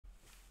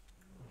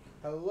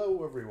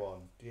Hello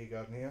everyone,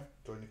 Diego here,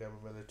 joined again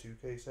with another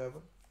 2K7,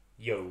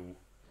 Yo.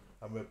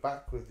 and we're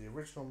back with the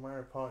original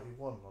Mario Party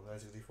 1 on the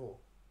N64.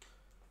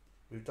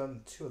 We've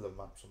done two of the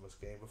maps on this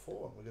game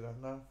before, and we're going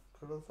to now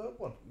go to the third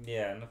one.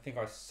 Yeah, and I think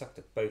I sucked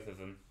at both of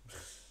them.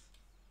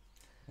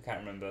 I can't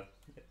remember.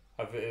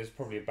 It was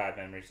probably a bad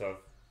memory, so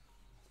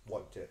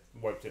Wiped it.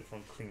 I've wiped it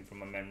clean from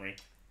my memory.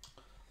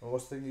 And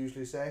what's the thing you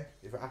usually say?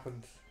 If it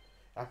happened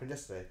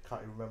yesterday,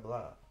 can't you remember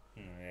that?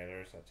 Yeah,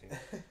 there is that too.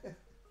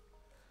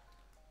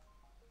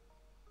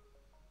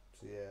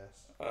 So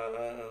yes.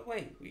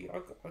 Wait,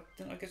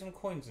 didn't I get some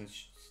coins and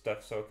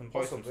stuff so I can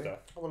buy some stuff?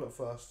 Have a look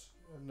first.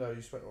 No,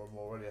 you spent them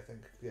already, I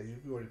think. Yeah,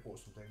 you already bought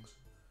some things.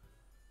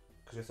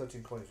 Because you're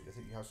 13 coins, I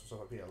think you have some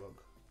stuff up here,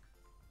 look.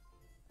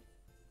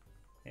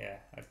 Yeah.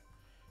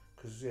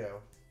 Because, yeah,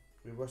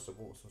 we must have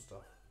bought some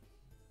stuff.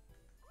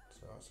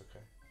 So that's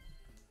okay.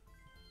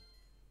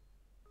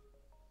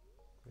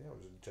 Yeah, we'll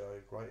just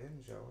dive right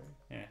in, shall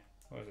we? Yeah.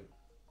 What is it?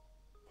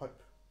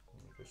 Pipe.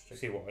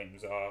 See what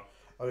items are.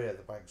 Oh yeah,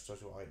 the bank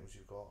tells you what items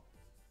you've got.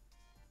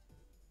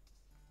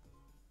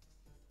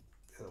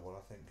 The other one,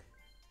 I think.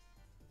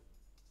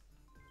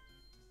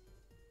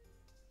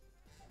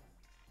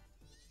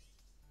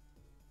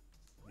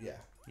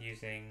 Yeah.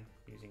 Using.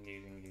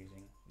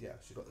 Yeah,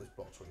 so you've got this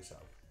box already set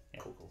up.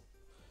 Yeah. Cool.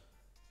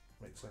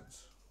 Makes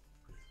sense.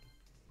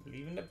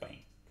 Leaving the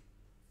bank.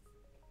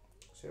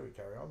 So yeah, we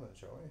carry on then,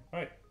 shall we?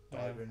 Right.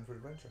 Dive in for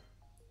adventure.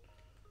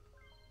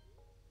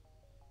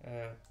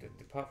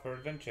 Depart for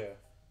adventure.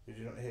 You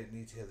do not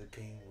need to hear the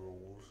game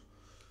rules.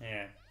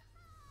 Yeah.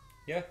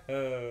 Yeah.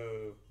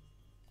 Oh.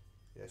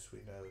 Yes, we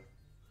know.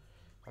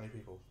 How many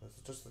people? There's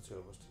just the two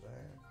of us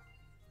today.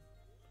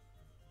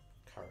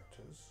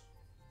 Characters.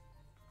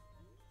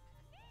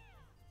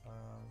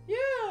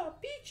 Yeah,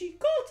 Peachy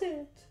got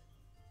it.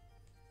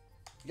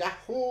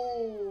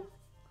 Yahoo!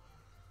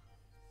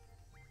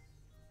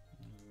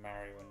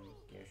 Mario and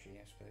Yoshi,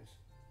 I suppose.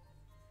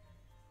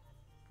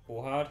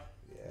 All hard?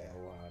 Yeah.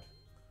 All hard.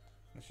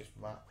 Let's just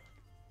Map.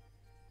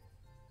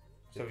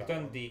 So we've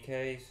done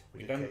DKs,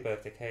 we've done the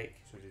birthday cake.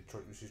 So we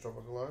did Yoshi's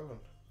Tropical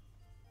Island.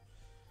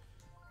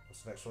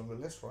 That's the next one on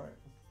the list, right?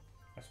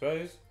 I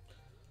suppose.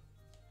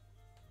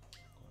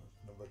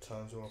 Number of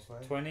turns you want to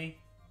play? 20?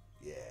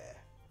 Yeah.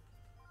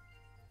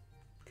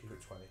 Keep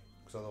it 20,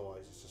 because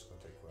otherwise it's just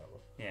going to take forever.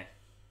 Yeah.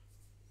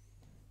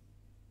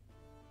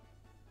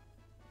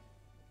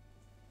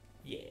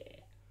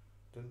 Yeah.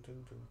 Dun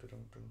dun dun dun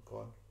dun dun. Go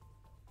on.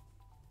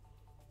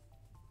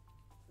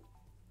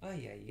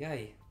 Ay, ay,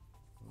 ay.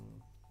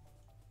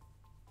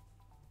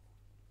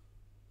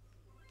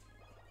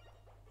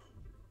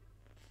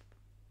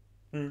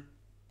 Dun,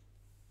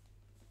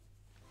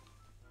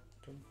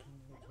 dun, dun.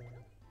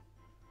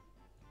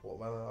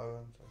 Watermelon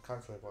Island,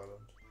 Cantaloupe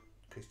Island,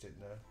 in case you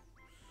didn't know.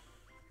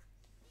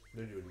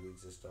 Nobody really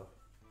reads this stuff.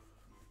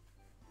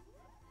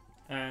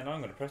 And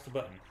I'm going to press the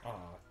button.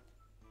 Oh,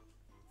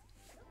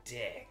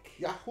 dick.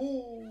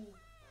 Yahoo!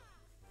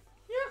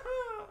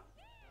 Yeah!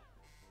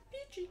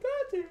 Peachy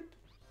got it.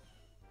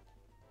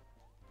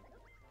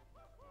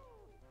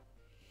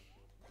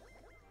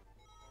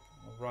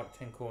 Alright,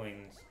 10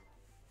 coins.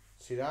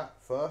 See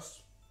that?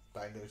 First,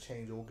 that ain't going to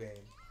change all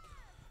game.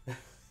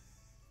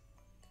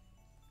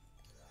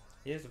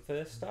 Here's the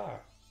first star.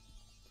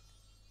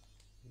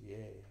 Yeah,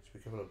 it's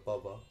becoming a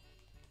Bubba.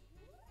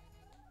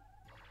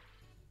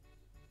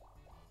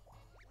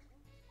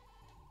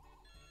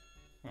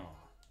 Oh.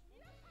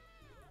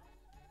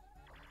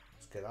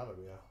 Let's get out of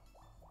here.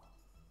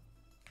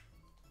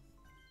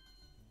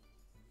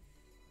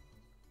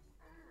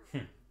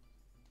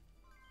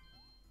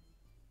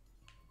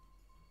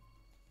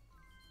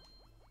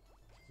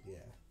 Yeah.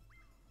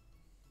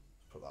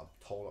 Let's put that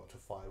toll up to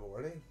 5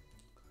 already.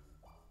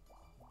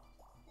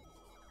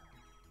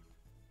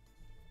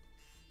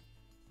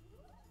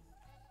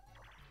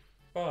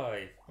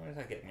 Five. Where does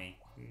that get me?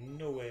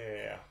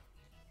 Nowhere.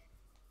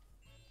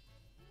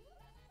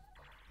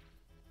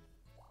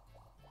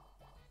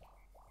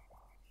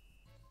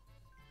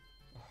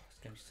 Oh, it's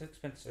going to be so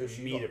expensive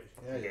for me to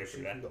go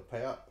through that. You've got to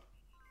pay up.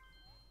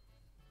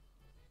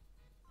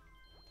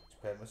 Let's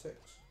pay him a 6.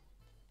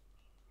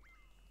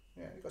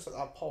 Yeah, you've got to set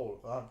that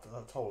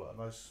toll at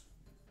a nice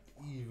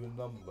even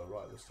number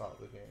right at the start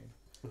of the game.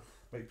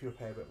 Make people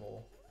pay a bit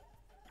more.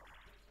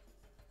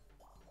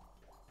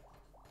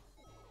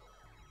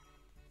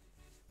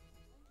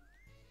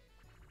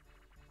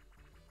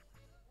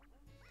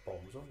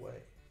 Bombs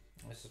away.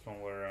 This is when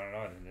we're on an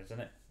island, isn't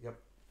it? Yep.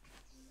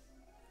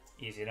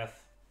 Easy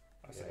enough.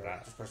 I say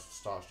that. Just press the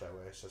star straight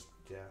away. It's just,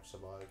 yeah,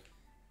 survive.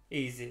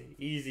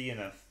 Easy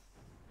enough.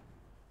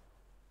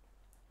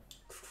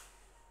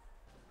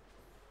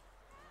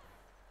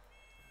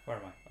 Where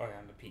am I? Oh, I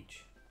am the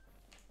peach.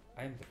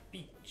 I am the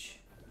peach.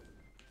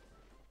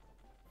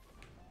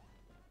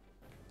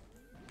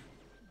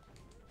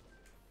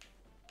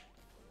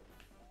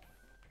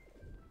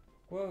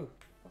 Whoa,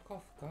 fuck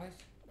off, guys.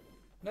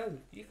 No,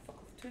 you fuck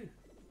off too.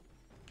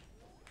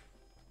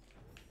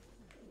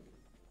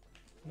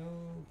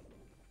 No.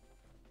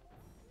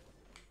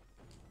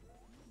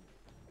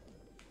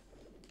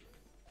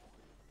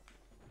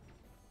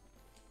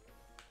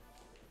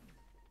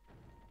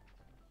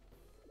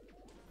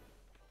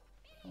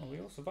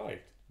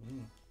 survived.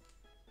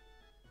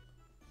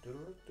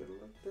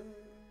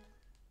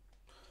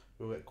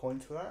 We'll get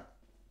coins for that?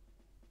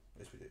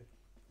 Yes, we do.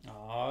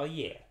 Oh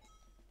yeah.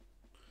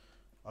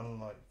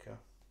 Unlike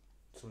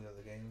some of the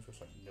other games,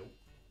 which like, nope.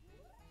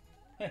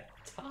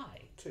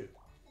 Tie. 2.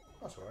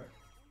 That's alright.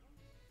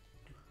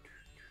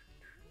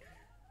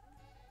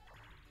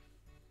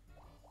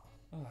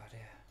 Oh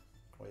dear.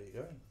 Where are you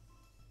going?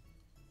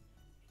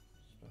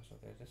 Suppose I'll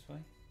go this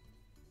way.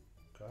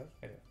 Guys?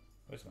 Here.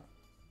 Where's that?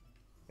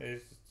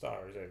 There's the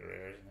stars over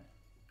here, isn't it?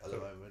 At the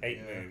moment, 8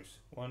 yeah. moves.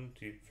 1, 2,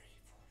 3, 4,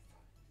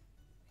 5,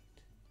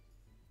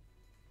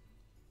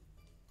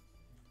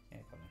 8.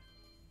 Yeah, come on.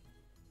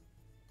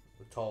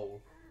 The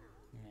toll,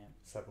 Yeah.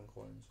 7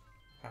 coins.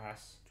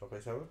 Pass. Do I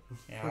pay 7?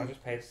 Yeah, I'll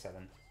just pay the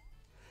 7.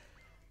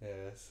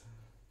 Yes.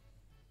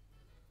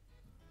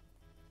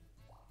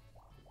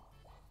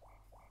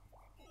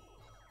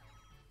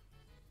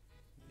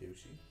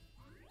 Yoshi.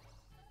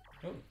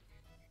 Oh.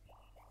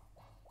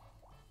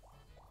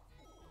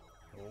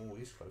 Oh,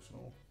 he's close and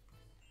all.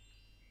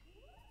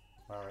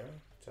 Mario,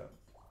 10.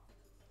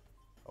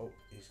 Oh,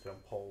 he's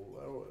going pole.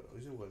 Oh,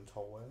 he's all going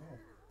toll way and all.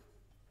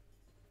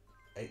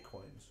 8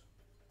 coins.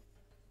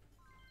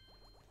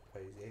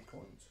 Pays the 8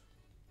 coins.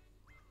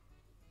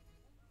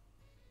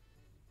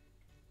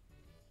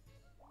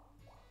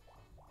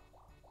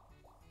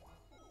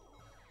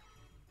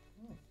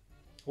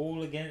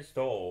 All against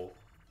all.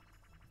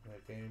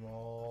 A game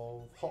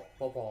of Hot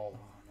Bob On. Oh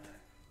no.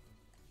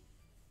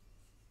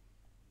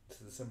 This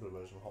is the simpler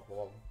version of Hot Bob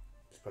On.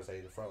 Just press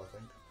A to throw, I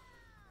think.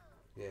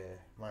 Yeah,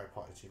 Mario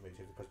Party 2 makes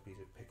you have to press B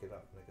to pick it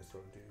up and it gets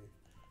thrown to you.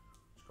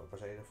 Just gotta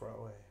press A to throw it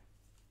away.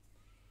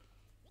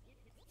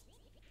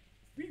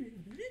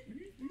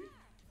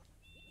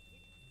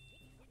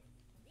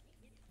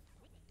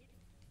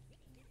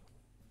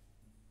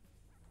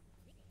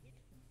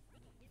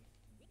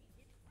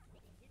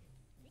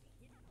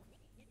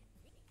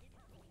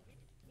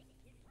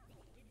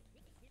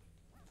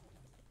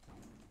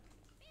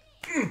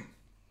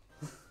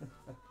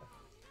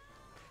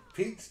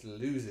 Pete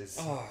loses.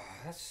 Oh,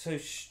 that's so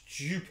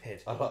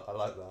stupid. I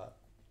like that.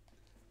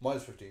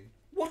 Minus 15.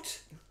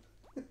 What?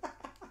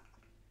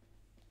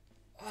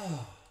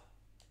 Oh.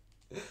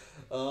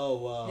 Oh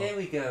wow. Here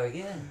we go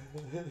again.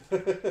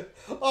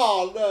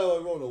 Oh no, I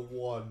rolled a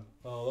 1.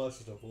 Oh, that's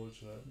just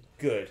unfortunate.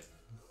 Good.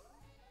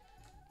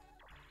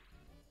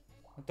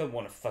 I don't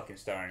want a fucking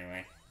star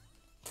anyway.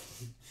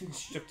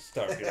 Strip the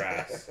star up your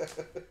ass.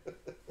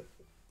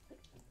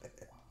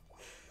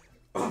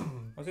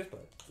 What's this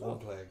play? One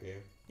player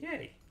game.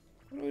 Yay.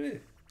 What do we do?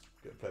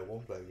 Get to play a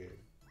 1 player game.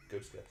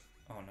 Ghost guess.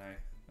 Oh no.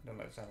 I don't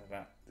like the sound of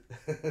that.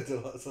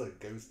 That's like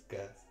ghost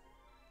guess.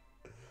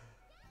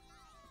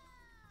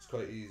 It's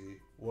quite easy.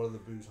 One of the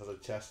booths has a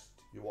chest,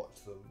 you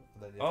watch them,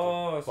 and then you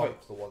have to fight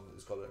like the one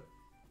that's got it.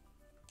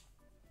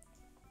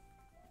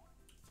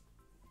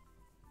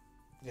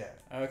 Yeah.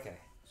 okay.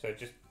 So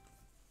just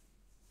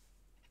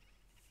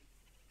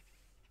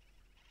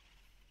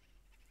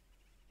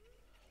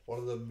One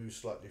of them moves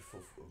slightly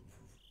before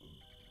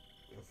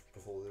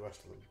the rest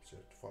of them, so you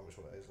have to find which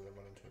one it is and then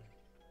run into it.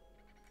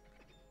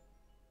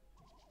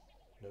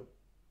 Nope.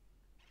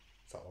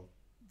 It's that one.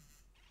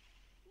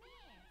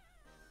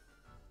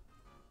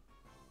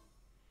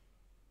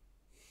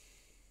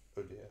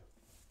 Oh dear.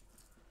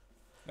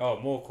 oh,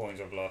 more coins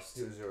I've lost.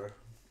 0.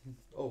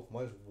 Oh,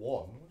 minus 1?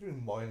 What do you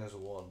mean minus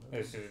 1?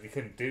 It's just, we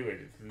couldn't do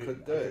it.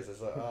 Couldn't do it. So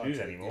it's like, lose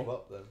okay, anymore. Give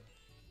up then,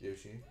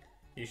 Yoshi.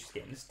 You should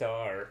get in the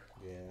star.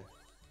 Yeah.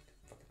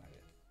 Fucking idea.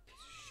 Piece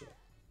of shit.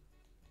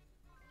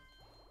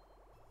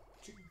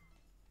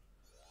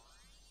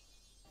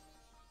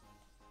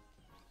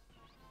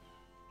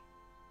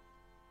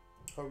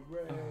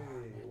 Hooray!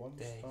 Oh, 1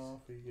 days. star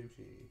for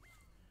Yoshi.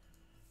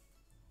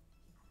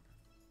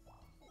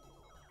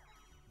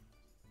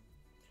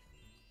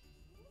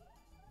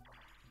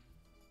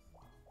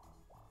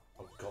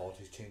 Oh god,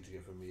 he's changing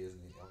it for me, isn't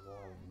he?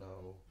 Oh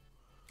no.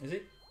 Is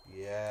it?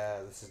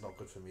 Yeah, this is not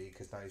good for me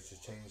because now he's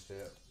just changed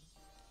it.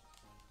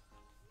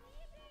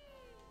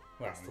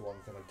 Well, That's the one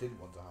thing I didn't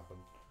want to happen.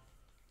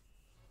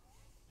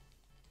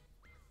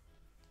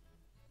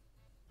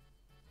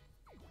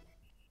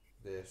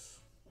 This.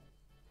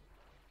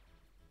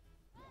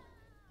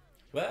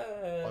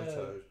 Hi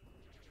Toad.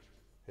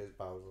 Here's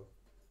Bowser.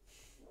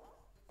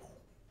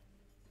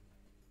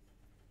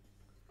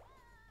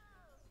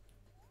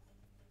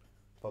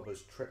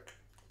 Bubba's trick.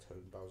 Toad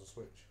and Bowser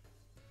switch.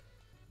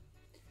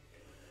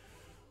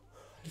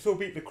 just all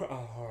beat the crap.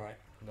 Oh, alright.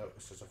 No,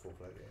 it's just a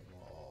 4-player game.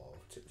 Oh,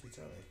 Tipsy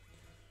Tony.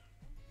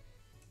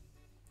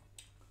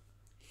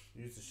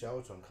 Use the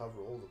shell to uncover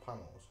all the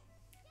panels.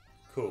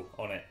 Cool,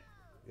 on it.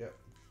 Yep.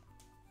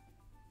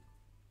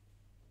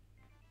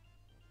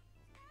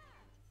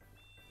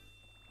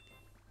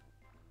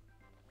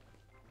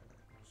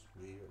 Just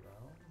weave it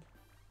around.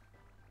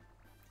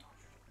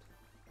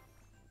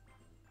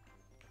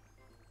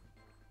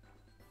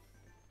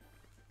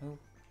 No.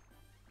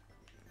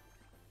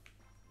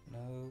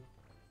 No.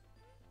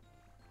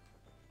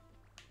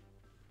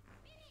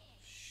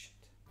 Shit.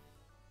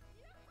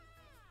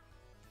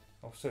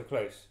 Oh, so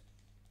close.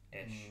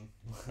 Ish.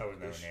 I was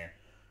nowhere Ish. near.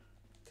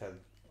 10.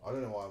 I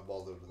don't know why I'm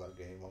bothered with that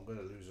game. I'm going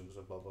to lose them because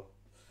of Bubba.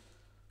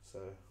 So,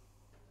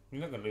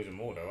 You're not going to lose them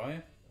all, though, are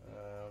you?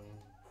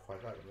 find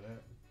out in a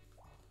minute.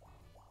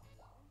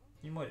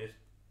 You might just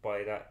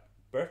buy that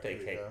birthday Here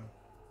we cake. go.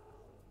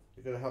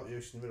 You're going to help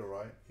Yoshi in the middle,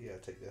 right? Yeah,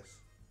 take this.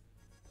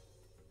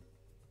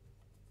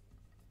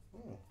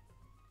 Oh.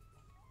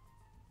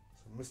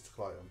 It's a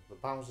mystical item. The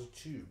Bowser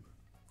Tube.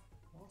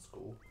 Oh, that's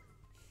cool.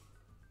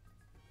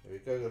 Here we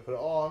go, gonna put it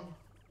on.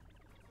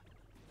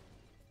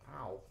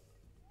 Ow.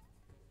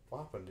 What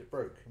happened? It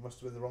broke. It must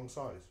have been the wrong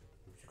size.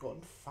 If you've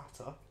gotten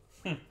fatter,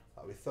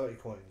 that'll be 30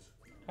 coins.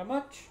 How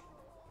much?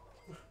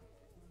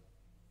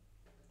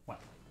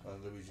 What?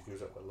 And Luigi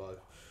goes up alive.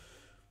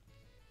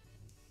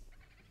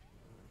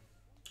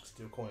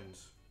 Steal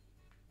coins,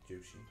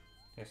 Yoshi.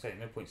 I say,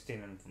 no point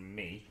stealing them from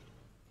me.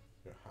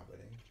 You're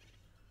happening.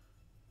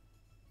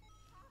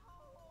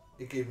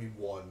 It gave me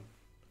 1.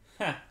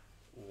 Ha!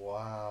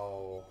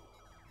 Wow.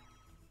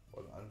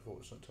 What an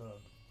unfortunate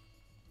turn.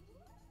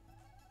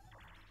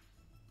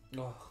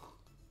 Oh.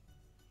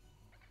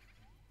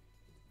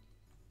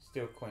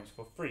 Steal coins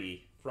for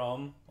free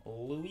from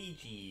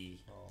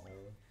Luigi. Oh.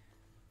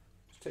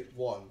 Just take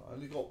 1. I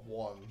only got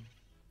 1.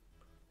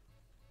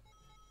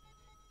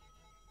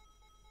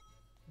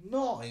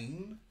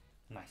 9?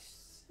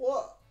 Nice.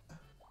 What?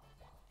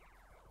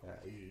 Yeah,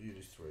 you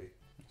do 3.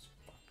 That's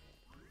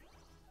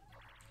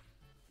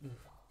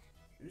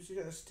Who's he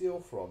going to steal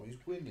from? He's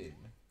winning.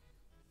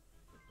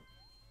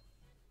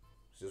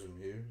 This isn't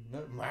you.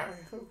 No, Mario.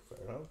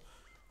 Fair enough.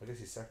 I guess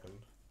he's second.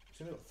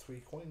 He's only got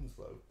 3 coins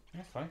though.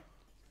 That's fine.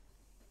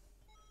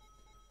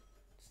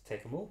 Just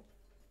take them all.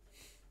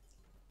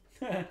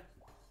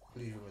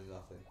 Leave him in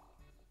nothing.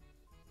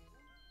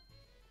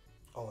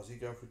 Oh, is he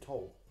going through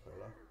toll? Fair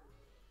enough.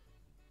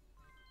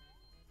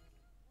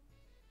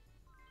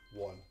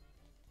 1.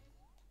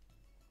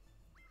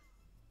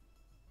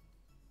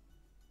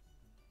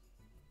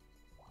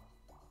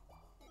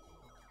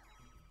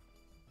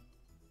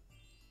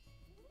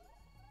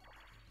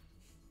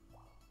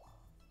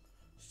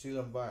 Steal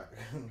them back.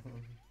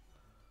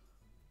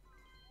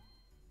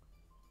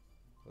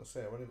 I'll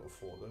say I've only got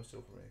 4. Don't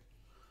steal from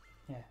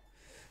me.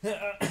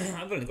 Yeah.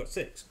 I've only got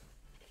 6.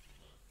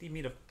 Leave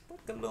me the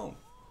fuck alone.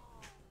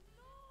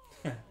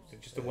 So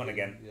just the 1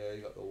 again. Yeah,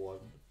 you got the 1.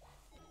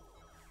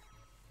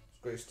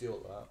 It's great steal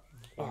that.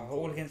 Oh,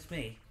 all against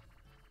me.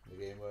 The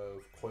game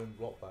of coin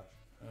block bash.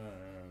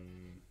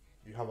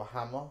 You have a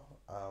hammer.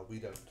 We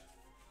don't.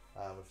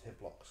 With hit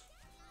blocks.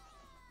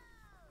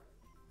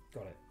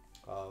 Got it.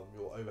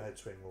 Your overhead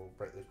swing will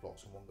break those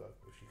blocks in one go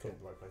if you hit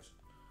the right place.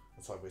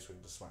 And sideways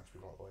swing just smacks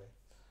people out the way.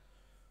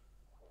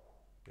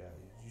 Yeah,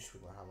 you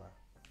swing the hammer.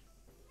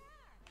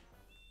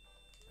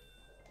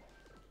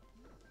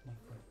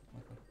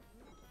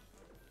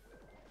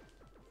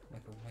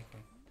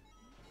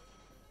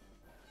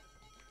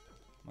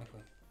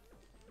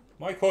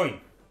 My coin.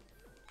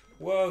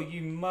 Whoa,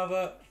 you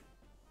mother.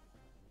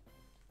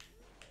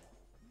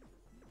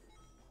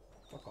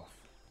 Fuck off.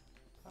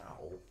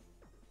 Ow.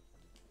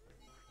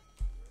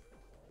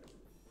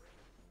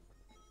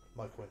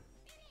 My coin.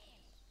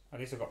 At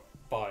least I got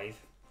 5.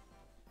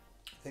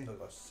 I think I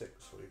got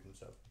 6 or even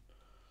 7.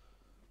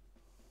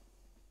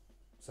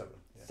 7.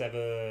 Yeah.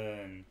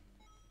 7.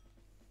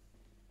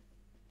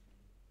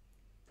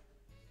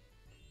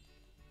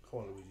 Come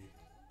on, Luigi.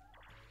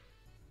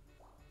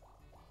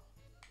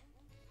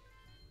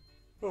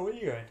 Oh, where are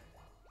you going?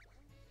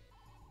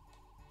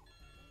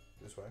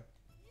 This way.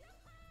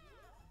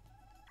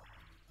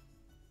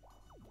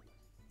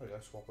 There we go,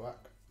 swap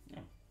back.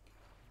 Oh.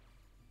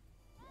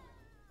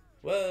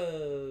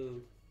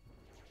 Whoa!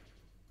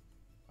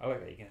 I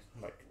like that you can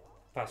like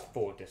fast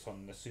forward this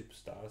on the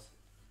superstars.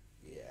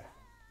 Yeah.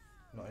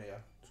 Not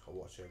here. Just gotta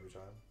watch it every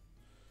time.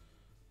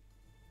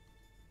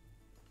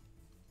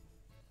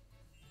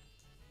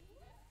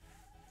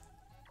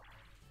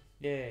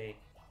 Yay!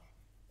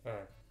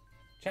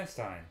 Chance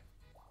time.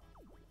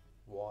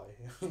 Why?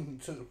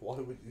 Why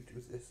would you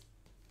do this?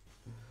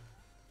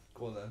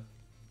 Go on then.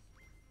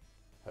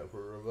 Hope for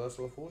a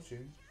reversal of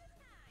fortune.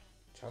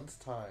 Chance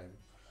time.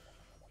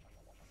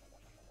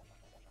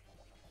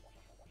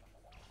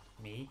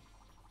 Me?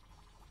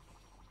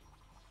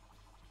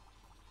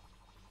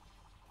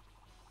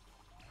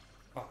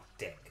 Oh,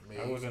 dick. Me.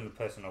 I wasn't the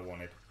person I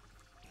wanted.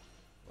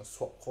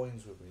 Swap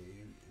coins with me.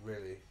 You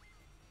really?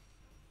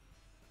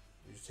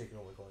 You're just taking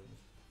all my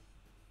coins.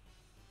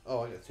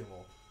 Oh, I get 2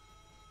 more.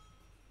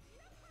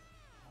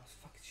 That's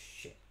fucking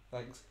shit.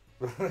 Thanks.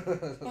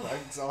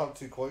 Thanks. I'll have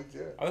 2 coins.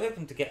 Yeah. I was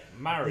hoping to get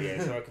Mario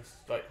so I could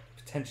like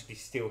potentially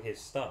steal his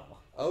star.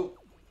 Oh,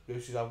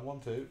 Yoshi's have 1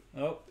 too.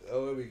 Oh,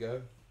 Oh, here we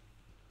go.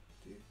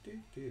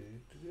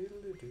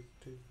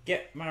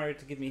 get Mario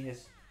to give me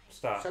his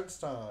star. Chance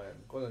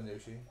time. Go on then,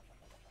 Yoshi.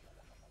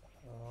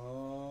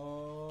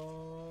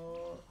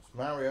 It's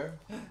Mario.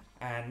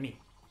 And me.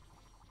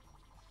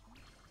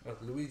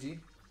 Luigi.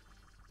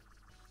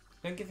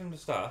 Don't give him the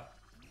star.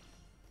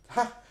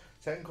 Ha!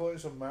 10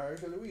 coins from Mario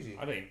to Luigi.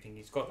 I don't even think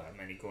he's got that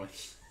many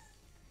coins.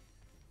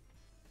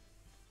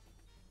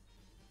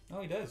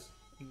 Oh, he does.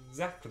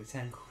 Exactly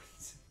 10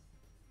 coins.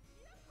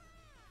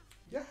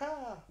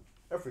 Yeah!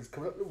 Everything's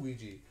coming up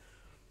Luigi.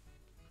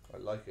 I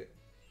like it.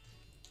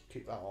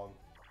 Keep that on.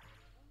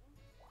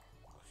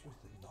 Oh, she was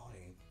the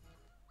 9.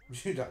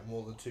 You'd have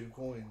more than 2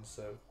 coins,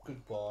 so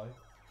goodbye.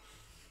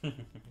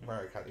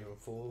 Mario can't even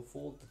afford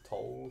the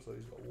toll, so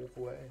he's got to walk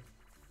away.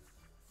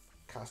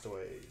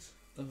 Castaways.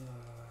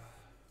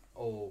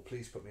 Oh,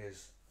 please put me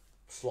as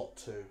slot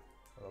 2.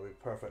 That'll be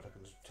perfect. I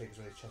can just take as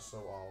many chests as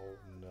I want. Oh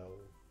no.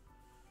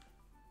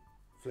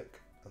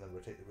 Flick, and then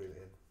rotate the wheel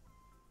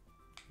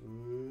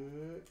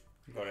in.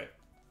 Got it.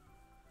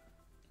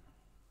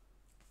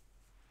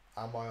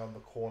 Am I on the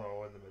corner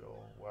or in the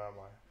middle? Where am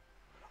I?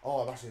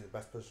 Oh, I'm actually in the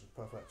best position.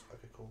 Perfect.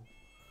 Okay, cool.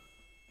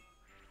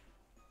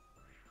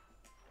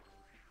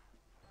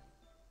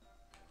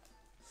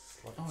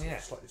 Slightly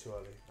slightly too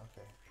early.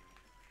 Okay.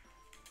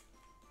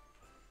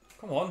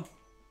 Come on.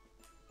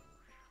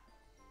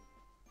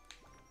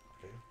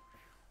 Okay.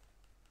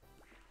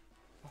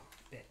 Oh,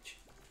 bitch.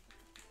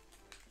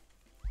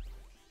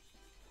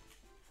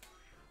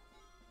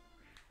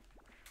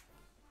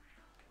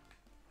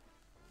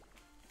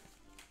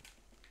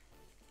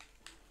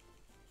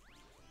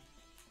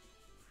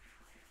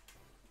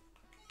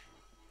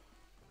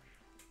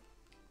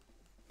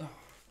 Oh,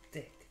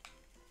 dick.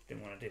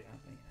 Didn't want to do that,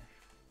 but you know.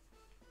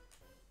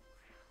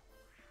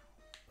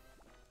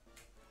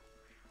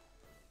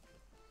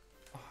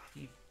 Oh,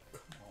 you.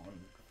 Come on.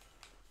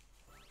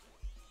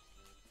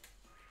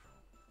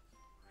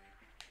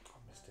 I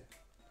missed it.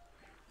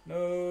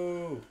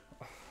 No.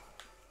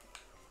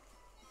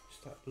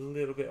 Just that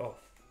little bit off.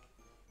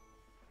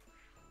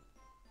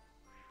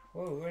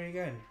 Whoa, where are you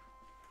going?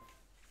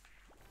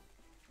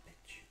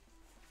 Bitch.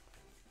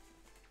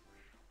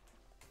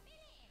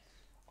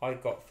 I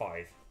got 5.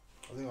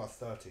 I think I was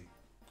 30.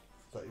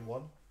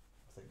 31, I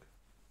think.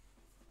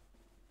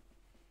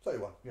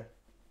 31, yeah.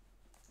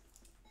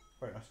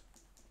 Very nice.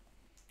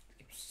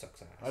 It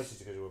sucks ass. I just need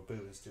to go to a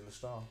boo and steal a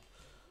star.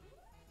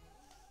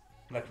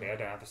 Luckily, I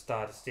don't have a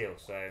star to steal,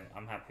 so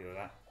I'm happy with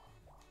that.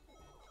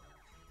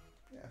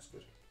 Yeah, that's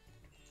good.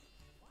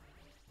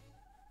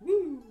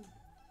 Woo!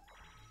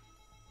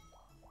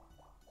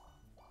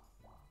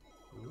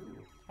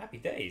 Ooh. Happy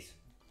days.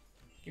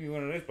 Give me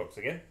one of those blocks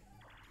again.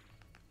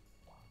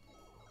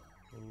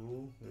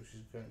 Ooh,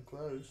 Yoshi's getting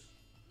close.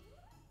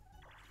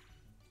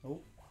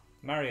 Oh,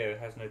 Mario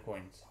has no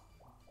coins.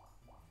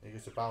 He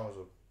gets a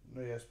Bowser.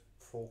 No, he has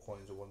 4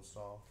 coins or 1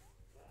 star.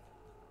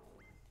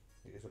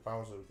 He gets a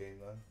Bowser game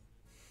though.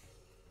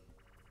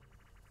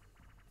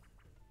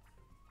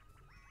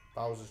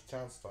 Bowser's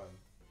chance time.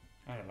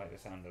 I don't like the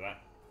sound of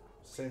that.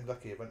 Same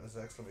lucky event as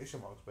the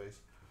exclamation mark space.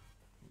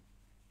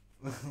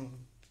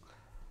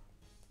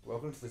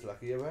 Welcome to this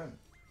lucky event.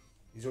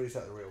 He's already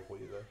set the reel for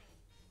you though.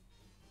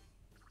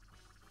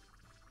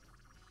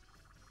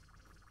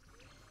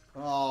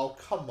 Oh,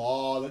 come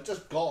on. I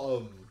just got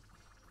him.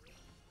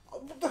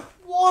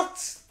 What?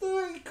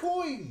 30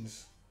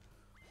 coins?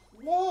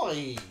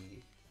 Why?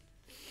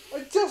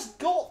 I just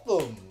got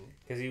them.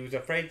 Because he was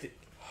afraid that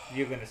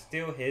you're going to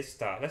steal his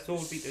star. Let's all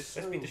beat the,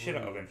 let's beat the shit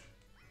out of him.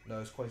 No,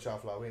 it's coin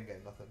showerfly. We ain't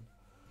getting nothing.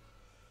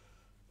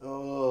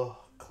 Oh,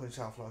 coin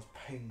showerfly is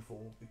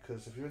painful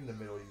because if you're in the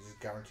middle, you just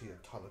guarantee a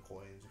ton of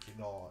coins. If you're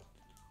not,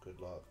 good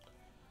luck.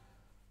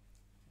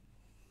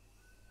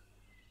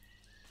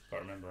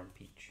 Gotta remember I'm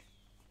Peach.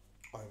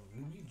 I'm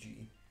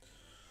Luigi.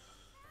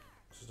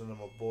 This is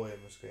another boy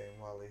in this game,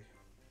 Wally.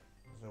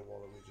 There's no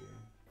Waluigi.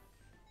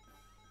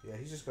 Yeah,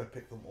 he's just gonna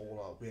pick them all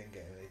up. We ain't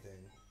getting anything.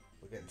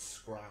 We're getting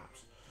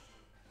scraps.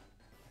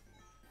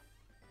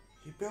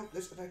 He built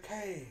this in a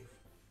cave.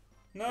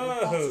 No!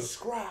 Lots of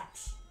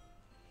scraps.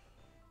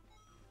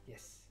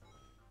 Yes.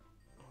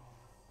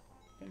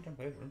 Don't jump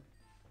over him.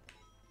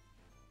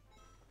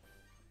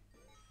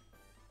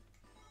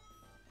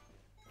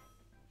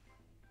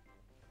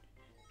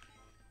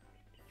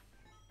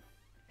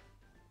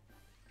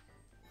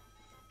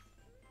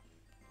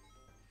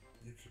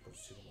 You keep on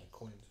stealing my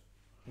coins.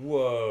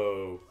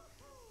 Whoa!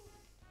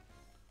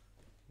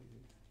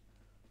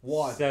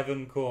 1.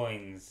 7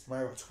 coins.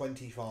 Mario got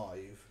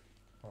 25.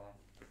 Oh.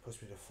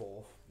 Puts me to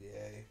 4th.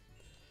 Yay.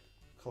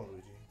 Come on,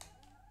 Luigi.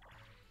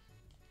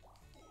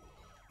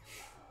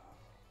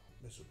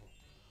 Miserable.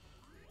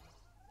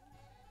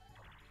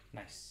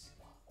 Nice.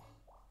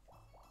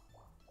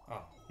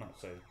 Oh, not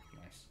so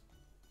nice.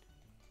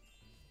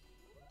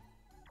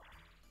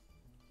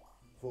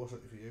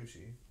 Fortunately for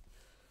Yoshi.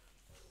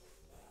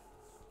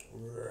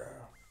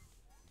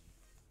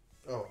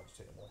 Oh, I'll just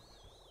take them all.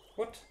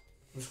 What?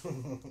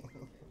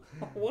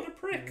 What a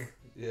prick!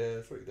 Yeah,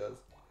 that's what he does.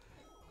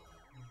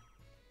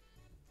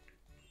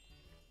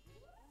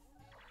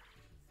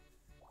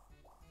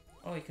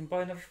 Oh, he can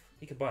buy another.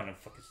 He can buy another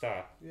fucking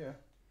star. Yeah.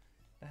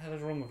 The hell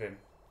is wrong with him?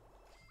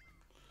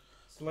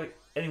 It's like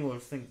anyone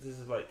would think this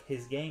is like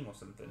his game or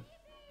something.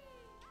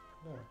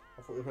 No,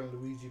 I thought we were playing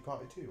Luigi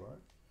Party 2,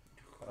 right?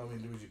 I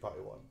mean Luigi Party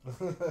 1.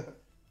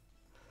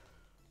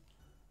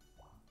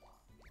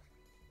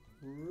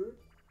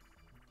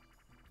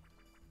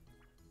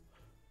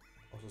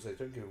 I was going to say,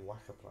 don't give him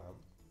Whack-A Plant.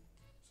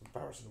 It's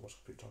embarrassing to watch a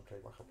complete time play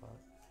back up now.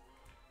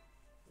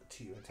 The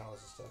Tito and towers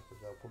and stuff, but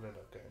they'll probably end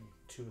up getting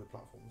 2 of the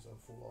platforms and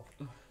fall off.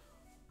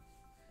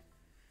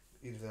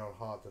 Even if they're on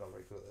hard, they're not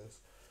very good at this.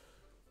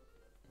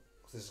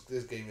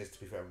 This game is, to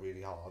be fair,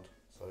 really hard,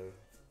 so...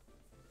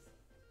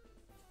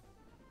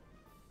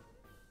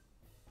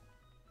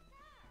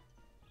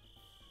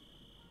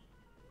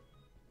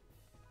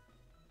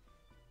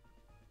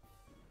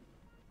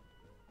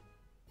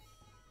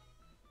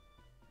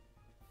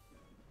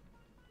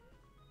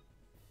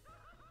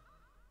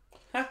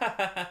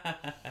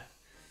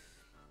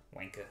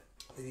 Wanker.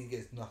 I think he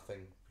gets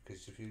nothing,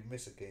 because if you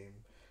miss a game,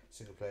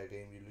 single player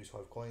game, you lose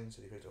 5 coins,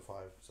 and you pick up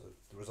 5, so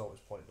the result is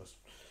pointless.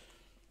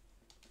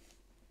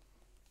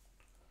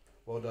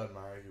 Well done,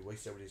 Mario, you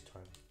wasted everybody's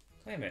time.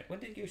 Wait a minute, when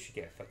did Yoshi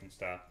get a fucking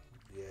star?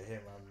 Yeah,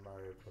 him and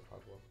Mario both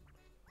had one.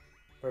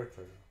 Bird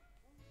treasure.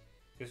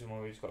 This is one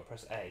where we just got to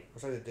press A. I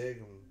say the dig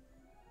and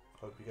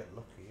hope you get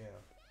lucky,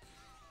 yeah.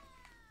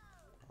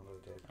 I'm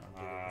gonna dig. I'm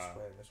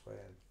digging this way,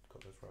 and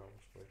got this round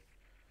this way.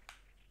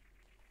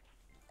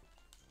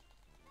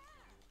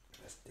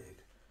 Let's dig.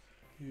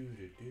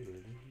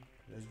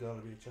 There's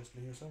gotta be a chest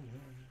in here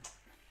somewhere.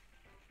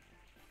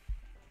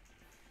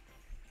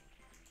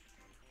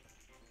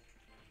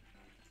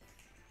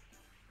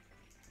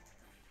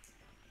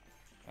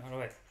 Out of the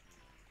way.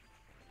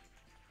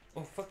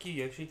 Oh, fuck you,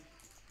 Yoshi.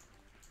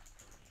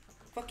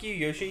 Fuck you,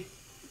 Yoshi.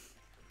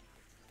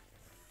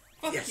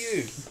 Fuck Yes.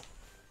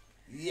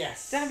 you.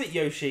 Yes! Damn it,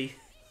 Yoshi.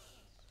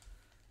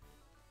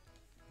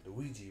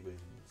 Luigi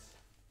wins.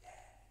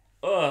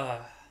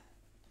 Ugh.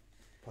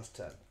 Plus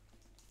 10.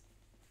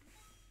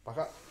 Back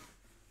up.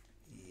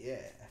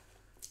 Yeah.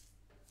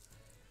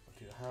 I'll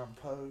do the hand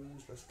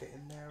pose. Let's get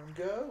in there and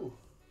go.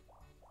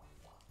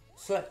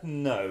 Select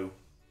no.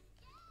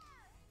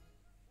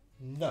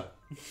 No.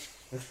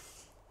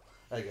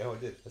 There you go, I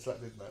did. I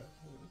selected no.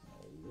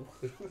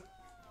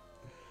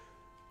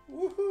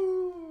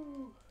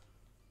 Woohoo!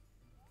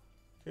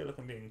 I feel like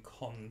I'm being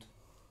conned.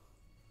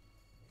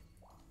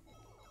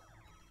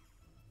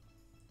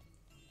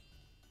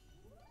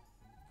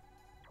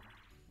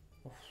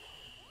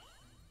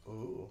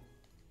 Ooh.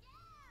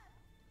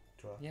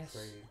 Do I have Yes.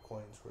 3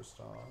 coins for a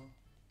star?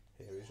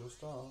 Here is your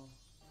star.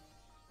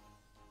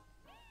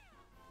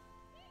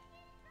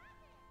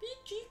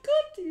 Peachy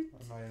got it.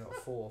 And now you're not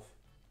 4th.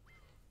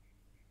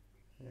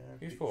 Yeah.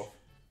 Who's Peach. 4th?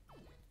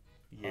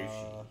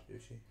 Yoshi.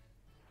 Yoshi.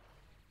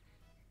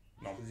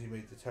 No. Because you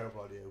made the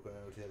terrible idea of going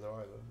over to the other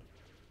island.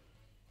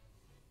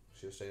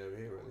 Should have stayed over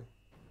here, really.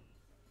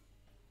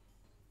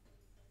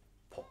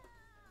 Pop.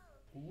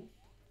 Ooh.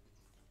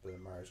 But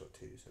then Mario's got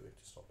 2, so we have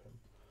to stop him.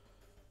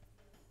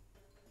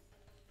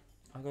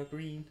 I got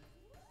green.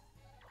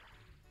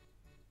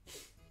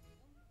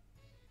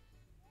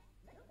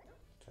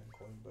 10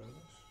 coin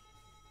bonus.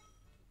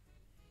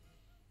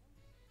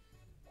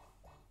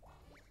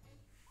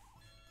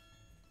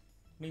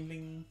 Bling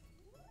bling.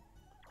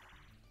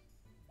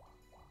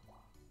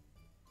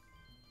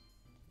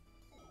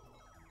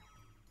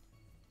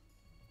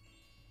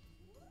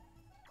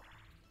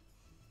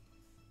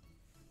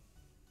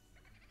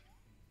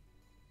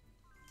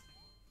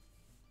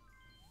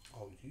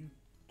 Oh, you.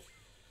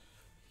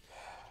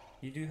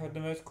 You do have the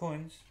most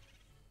coins.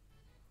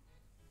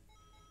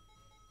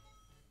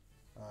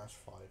 That's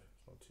 5.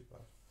 It's not too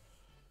bad.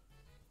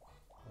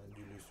 And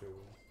you lose 3 of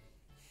them.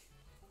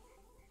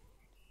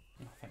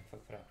 Oh, thank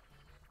fuck for that.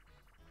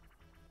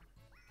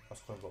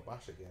 That's coin got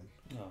bash again.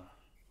 Oh.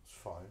 It's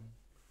fine.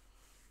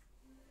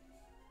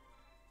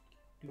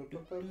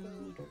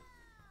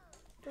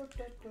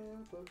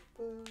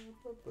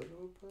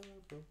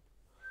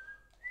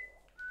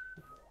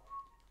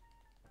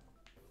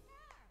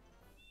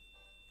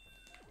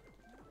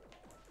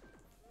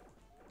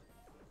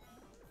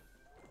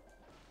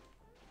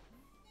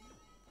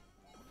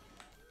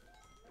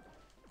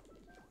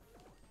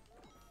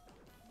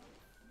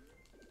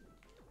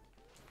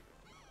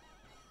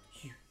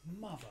 You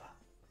mother.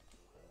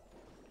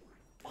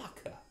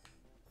 Fucker.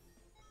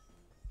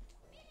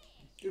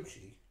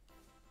 Yoshi.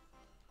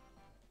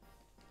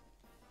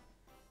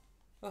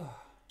 Oh.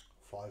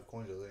 5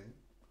 coins, I think.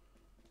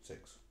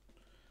 6.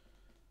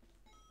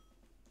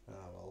 Ah,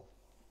 well.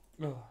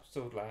 Oh,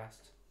 still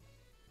last.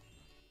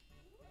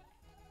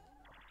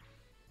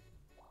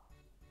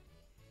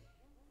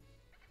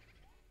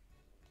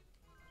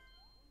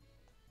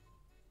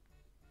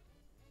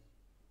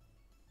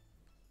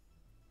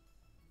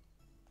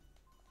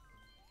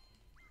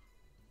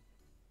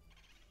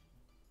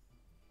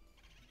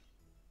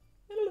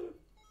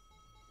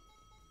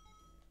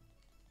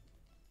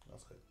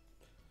 That's good.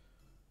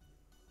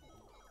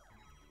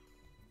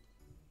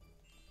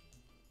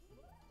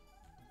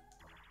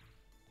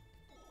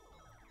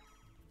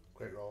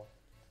 Great roll.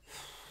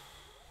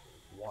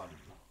 1.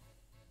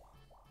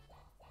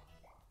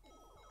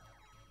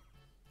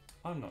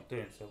 I'm not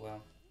doing so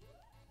well.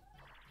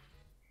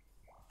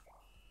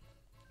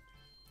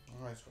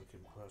 Alright, so I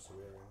keep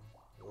persevering.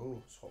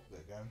 Oh, swap it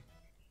again.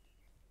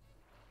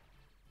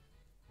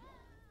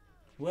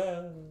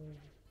 Well.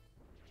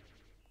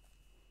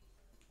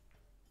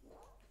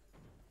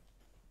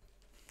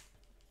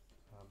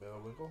 bit of a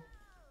wiggle.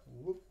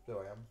 Whoop, there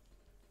I am.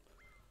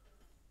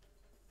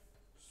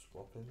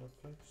 Swapping the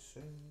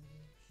places.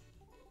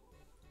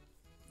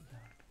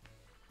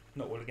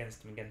 Not all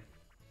against him again.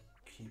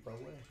 Keep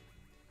away.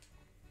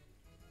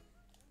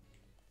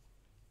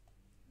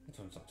 This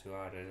one's not too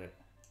hard, is it?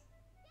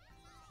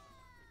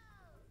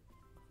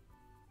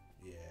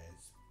 Yeah,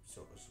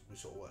 we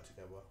sort of work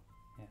together.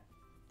 Yeah.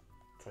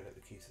 Try to get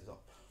the keys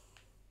up.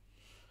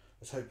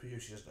 Let's hope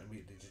Yoshi doesn't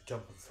immediately just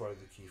jump and throw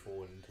the key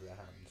forward into their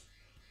hands.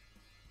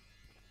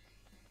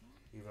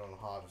 Even on the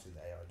hardest in the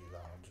AI do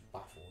that, I'm just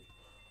baffled.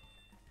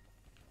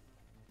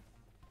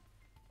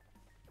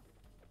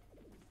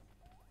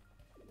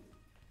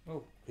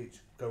 Oh. Peach,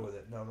 go with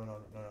it. No.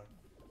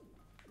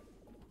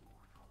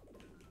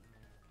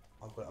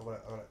 I've got it.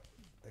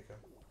 There you go.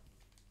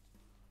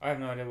 I have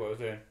no idea what I was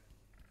doing.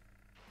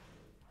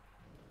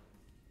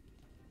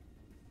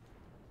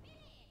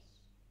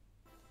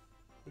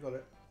 We got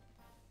it.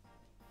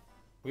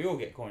 We all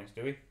get coins,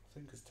 do we? I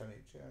think it's 10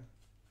 each, yeah.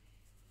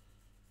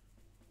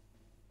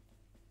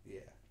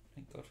 Yeah.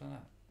 Thank God for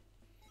that.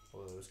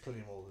 Although there's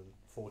clearly more than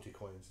 40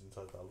 coins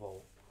inside that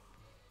vault.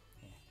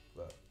 Yeah.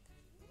 But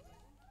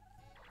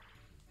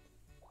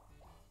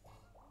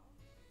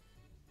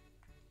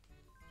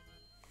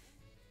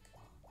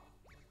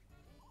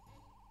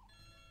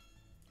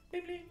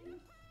Bling bling.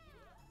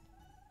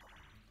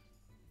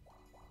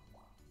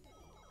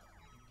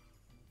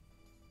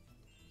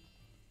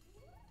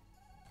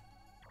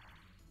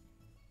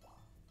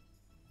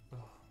 Oh.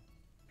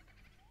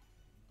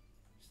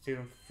 Steal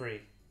them for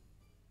free.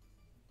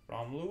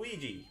 From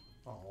Luigi.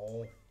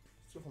 oh,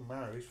 still from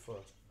Mario's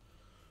first.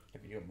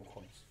 If you get more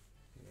coins.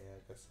 Yeah, I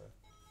guess so.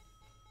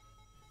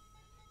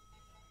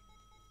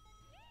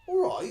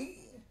 Alright.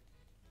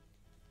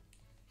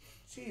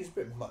 Gee, it's a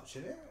bit much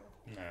in it.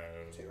 No.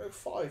 Take like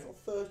 5 or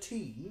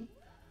 13.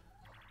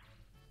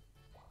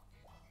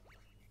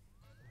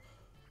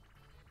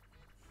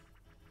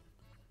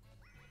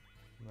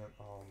 No,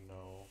 oh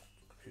no.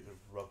 Computer's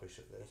rubbish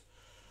at this.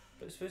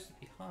 But it's supposed to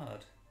be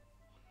hard.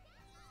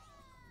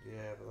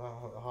 Yeah, but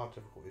the hard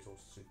difficulty is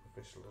also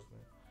superficial, isn't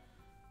it?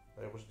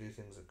 They're able to do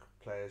things that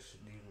players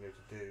shouldn't even be able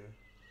to do.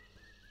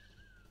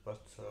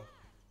 But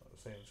at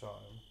the same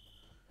time,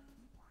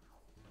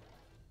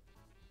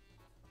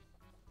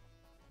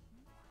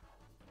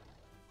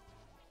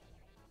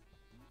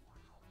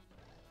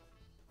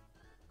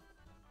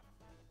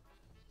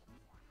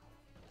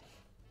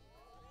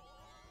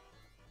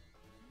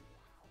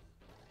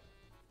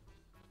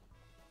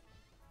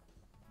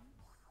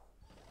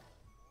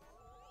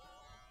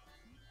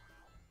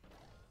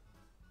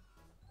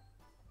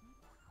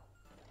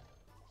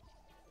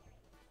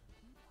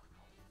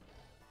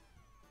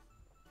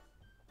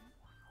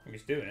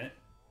 He's doing it.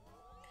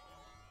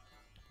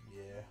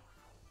 yeah.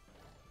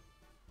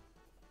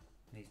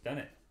 He's done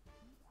it.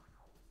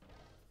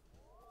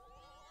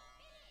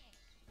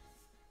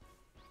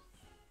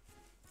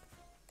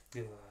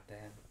 Oh, damn.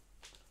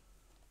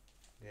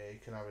 Yeah, you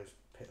can have his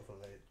pitiful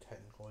 10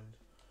 coins.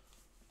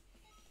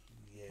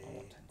 Yeah. I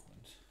want 10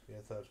 coins.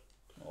 Yeah, third.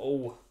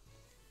 Oh.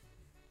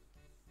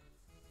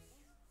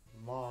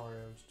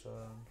 Mario's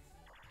turn.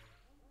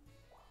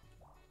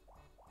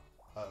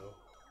 Oh.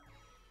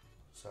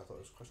 So I thought it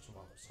was question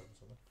mark or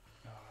something.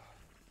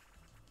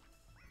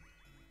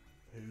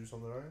 Who's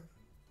on their own?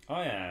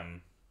 I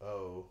am.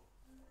 Oh.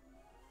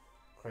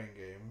 Crane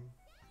game.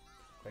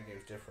 Crane game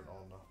is different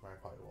on Mario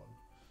Party 1.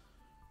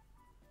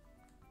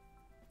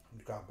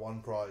 You can have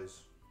one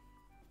prize.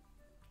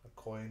 A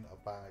coin, a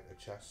bag, a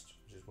chest,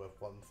 which is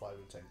worth 1, 5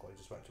 and 10 coins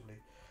respectively.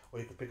 Or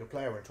you can pick a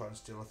player and try and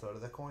steal a third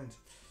of their coins.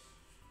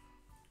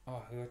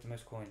 Oh, who had the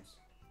most coins?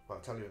 But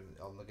I'll tell you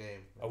on the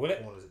game. Oh, will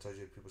it? Corners, it tells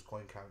you people's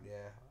coin count,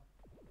 yeah.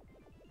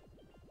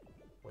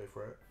 Wait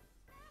for it.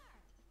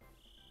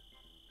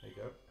 There you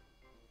go.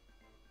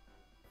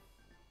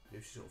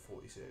 Yoshi's got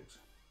 46.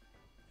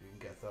 You can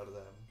get a third of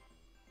them.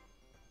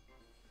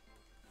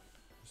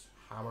 Just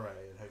hammer A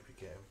and hope you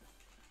get him.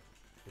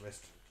 You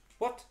missed.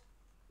 What?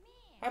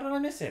 How did I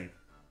miss him?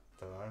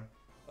 Don't know.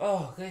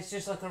 Oh, it's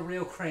just like a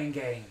real crane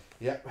game.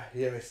 Yep,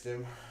 you missed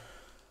him.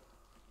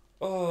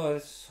 Oh,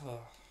 it's... Oh.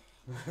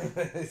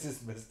 You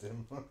just missed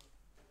him.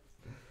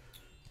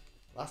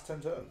 Last 10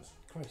 turns.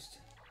 Christ.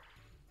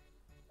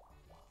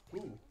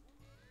 Ooh.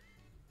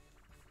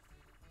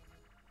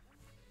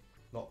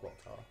 Not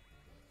block tower.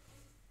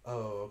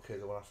 Oh, okay,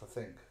 the one after, I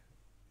think.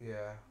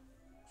 Yeah.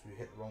 So you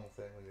hit the wrong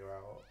thing when you're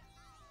out.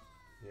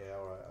 Yeah,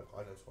 alright, I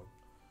know this one.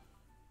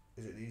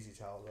 Is it the easy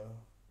tower though?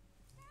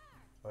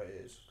 Oh,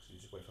 it is, because you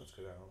just wait for it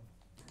to go down.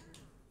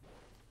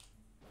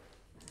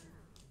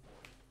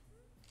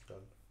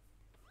 Done.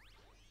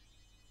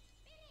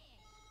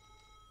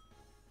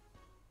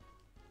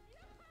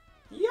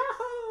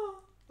 Yahoo!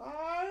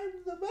 I'm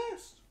the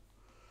best!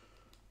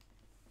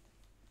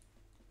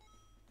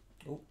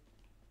 Oh.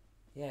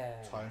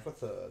 Yeah. Time for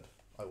third.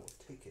 I will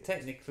take it.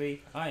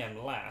 Technically, I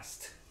am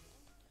last.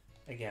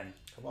 Again.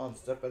 Come on,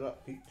 step it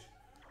up, Peach.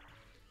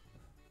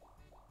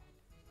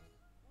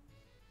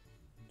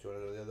 Do you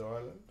want to go to the other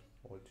island?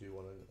 Or do you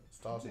want to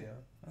start here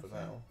for That's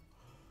now?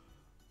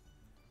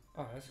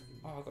 Oh,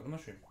 I got the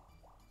mushroom.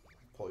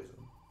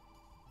 Poison.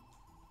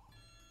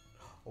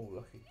 Oh,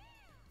 lucky.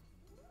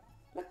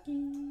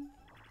 Lucky.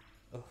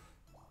 Oh.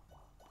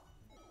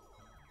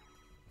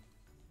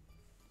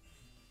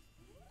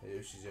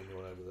 Yeah, she's the only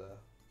one over there.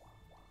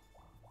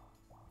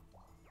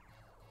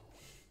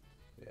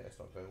 Yeah, it's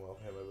not going well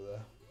for him over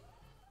there.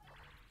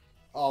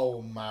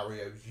 Oh,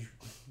 Mario, you...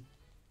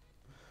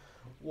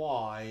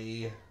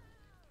 Why?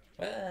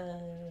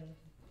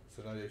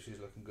 So now Yoshi's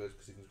looking good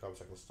because he can grab a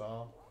second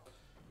star.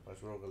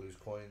 Otherwise we're all going to lose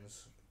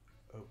coins.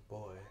 Oh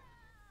boy.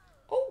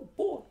 Oh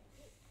boy.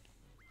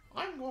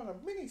 I'm going to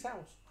Minnie's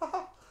house.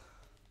 Haha.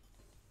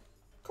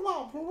 Come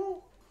on,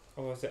 Pluto.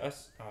 Oh, is it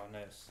us? Oh, no.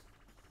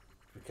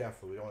 Be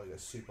careful, we don't want to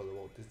get sued by the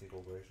Walt Disney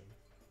Corporation.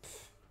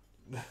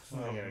 What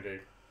are you going to do?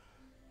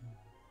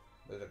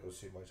 They're not going to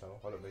sue my channel.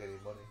 I don't make any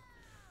money.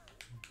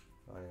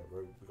 Oh yeah,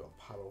 we got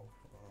a paddle.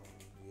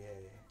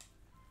 Yeah.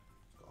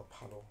 Got a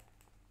paddle.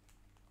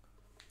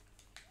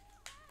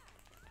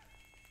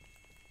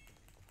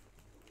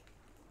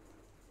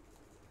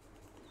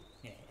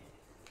 Yeah.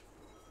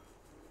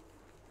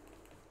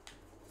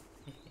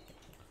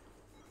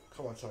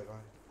 Come on, Shy Guy.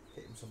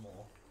 Hit him some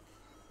more.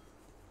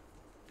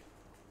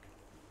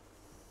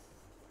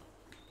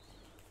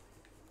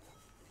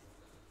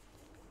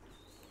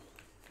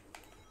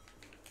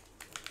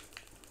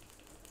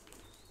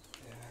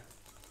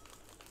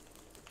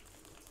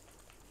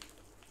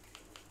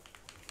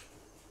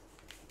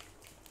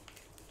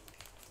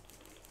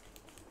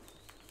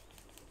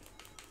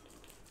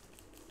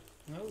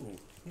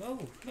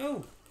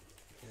 No.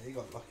 Yeah, he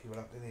got lucky with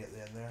that, didn't he, at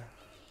the end there?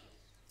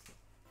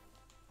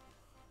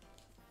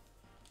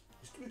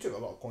 We took a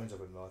lot of coins up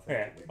in there, I think.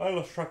 Yeah, Didn't we? I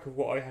lost track of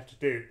what I had to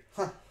do.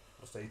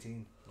 Lost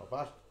 18. Not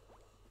bad.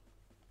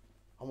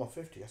 I'm on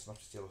 50. That's enough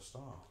to steal a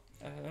star.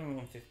 I'm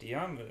on 50.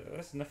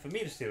 That's enough for me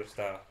to steal a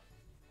star.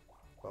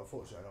 But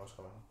unfortunately, I know what's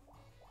coming.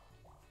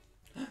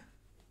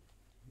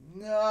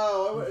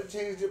 No, I would have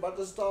changed it back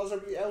to stars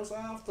everybody else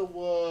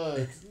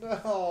afterwards.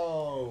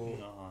 No.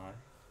 No.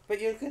 But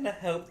you're going to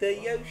help the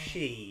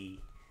Yoshi.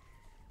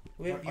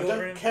 With I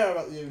don't care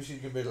about the Yoshi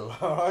in the middle,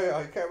 alright?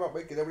 I care about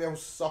making everybody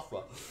else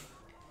suffer.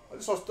 I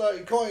just lost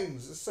 30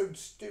 coins. It's so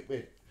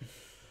stupid.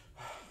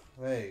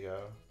 There you go.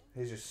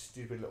 Here's your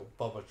stupid little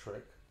Bubba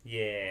trick.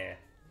 Yeah.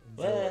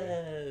 Enjoy.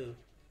 Whoa.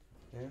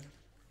 Yeah.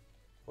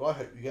 Well, I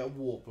hope you get a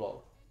warp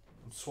block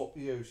and swap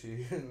the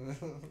Yoshi.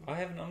 I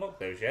haven't unlocked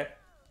those yet.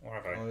 Or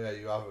have I? Oh yeah,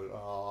 you haven't.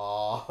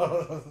 Ah.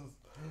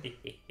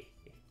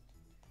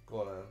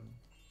 Go on then.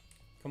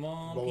 Come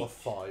on. Roll a Peach.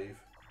 5.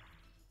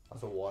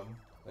 That's a 1.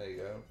 There you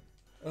go.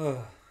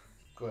 Ugh.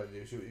 Go ahead,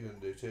 Yoshi. What are you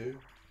going to do? 2.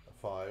 A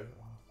 5.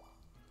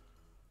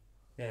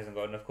 He hasn't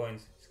got enough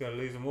coins. He's going to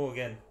lose them all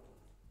again.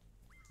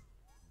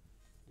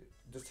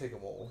 Just take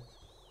them all.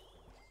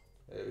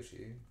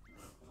 Yoshi.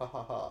 Ha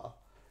ha ha.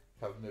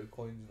 You have no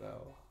coins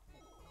now.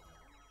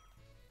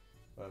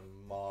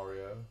 And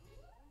Mario.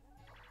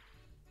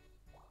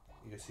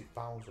 You can see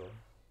Bowser.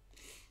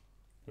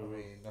 I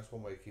mean, that's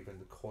one way of keeping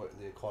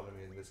the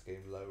economy in this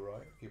game low,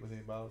 right? Keep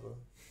seeing Bowser.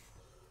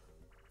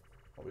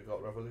 What we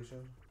got?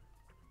 Revolution?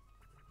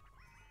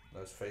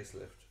 No, it's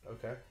Facelift.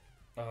 Okay.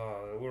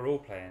 Oh, we're all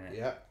playing it.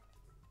 Yeah.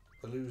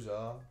 The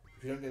loser.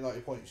 If you don't get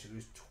 90 points, you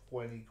lose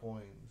 20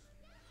 coins.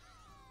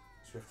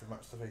 So you have to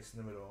match the face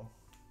in the middle.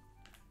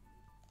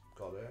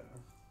 Got it.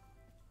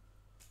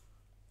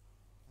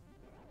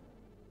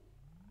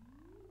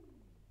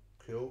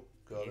 Cool.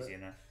 Got Easy it.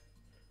 enough.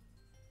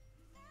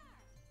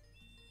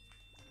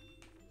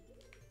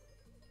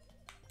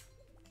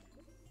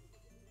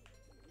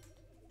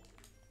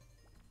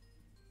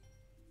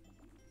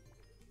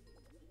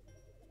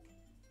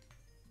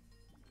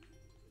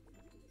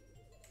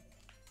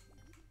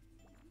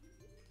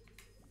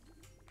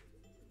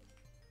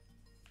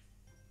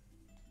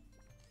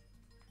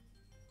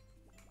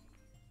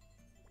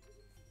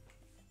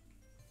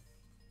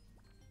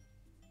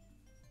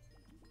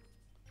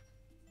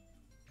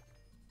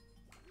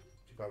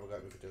 You probably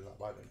got me for doing that,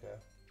 but I don't care.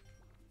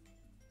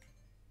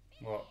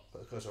 What?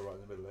 But the cursor right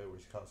in the middle there,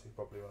 which you can't see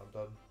properly when I'm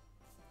done.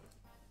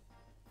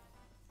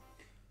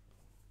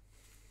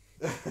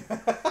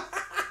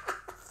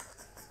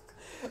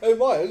 Oh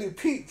my, only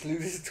Peach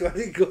loses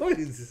 20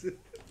 coins.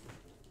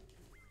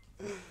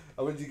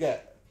 How many did you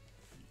get?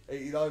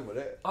 89 with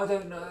it? I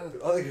don't know.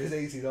 I think it was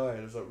 89,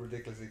 it was like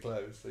ridiculously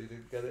close, so you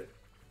didn't get it.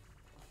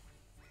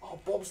 Oh,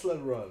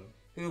 bobsled run.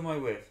 Who am I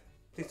with?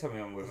 Please tell me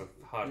I'm with a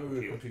hard You're with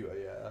a computer.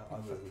 computer, yeah.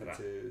 I'm with Fuck it that.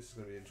 too. This is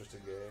going to be an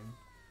interesting game.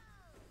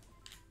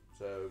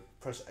 So,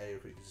 press A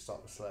quickly to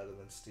start the sled and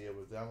then steer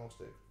with the analog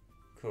stick.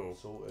 Cool.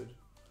 Sorted.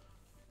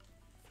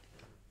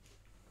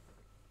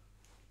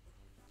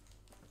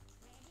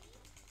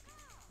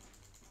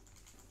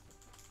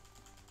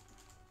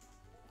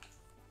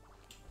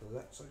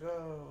 Let's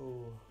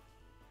go.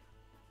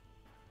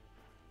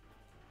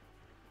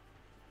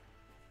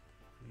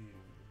 You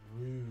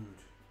rude.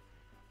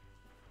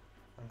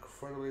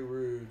 Incredibly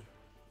rude.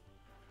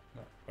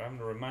 No, we're having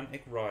a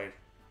romantic ride.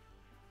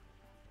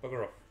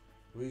 Bugger off.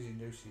 Luigi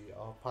and Yoshi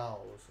are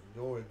pals and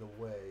you're in the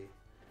way.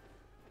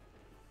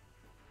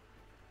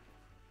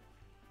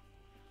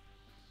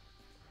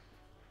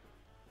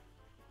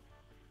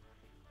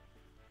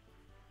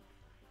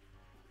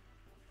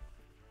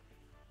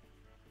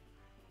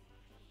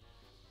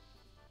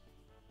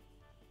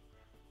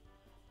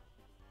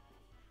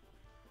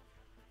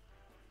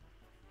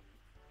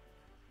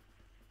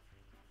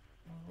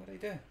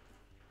 doing?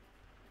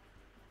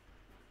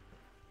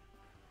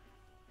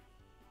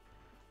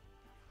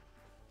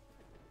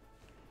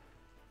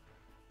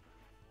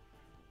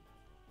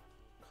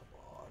 Come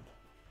on.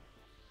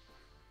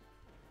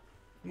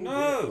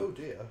 No! Oh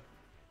dear.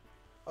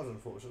 That was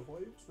unfortunate for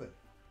you, wasn't it?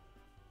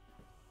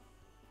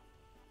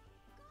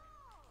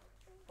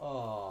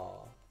 Ah.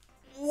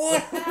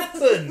 What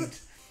happened?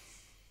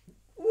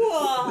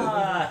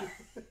 What?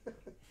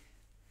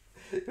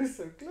 It was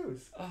so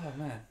close. Oh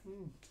man.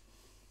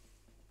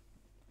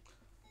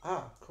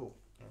 Ah, cool.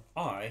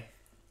 I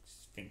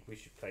just think we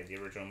should play the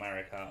original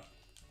Mario Kart.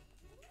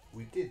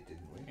 We did,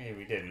 didn't we? Yeah,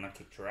 we did, and I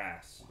kicked your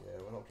ass.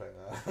 Yeah, we're not playing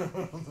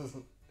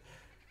that.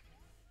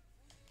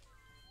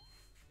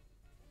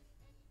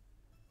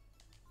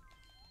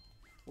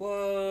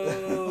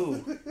 Whoa!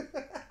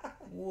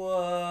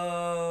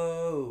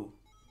 Whoa!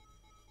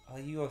 Oh,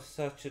 you are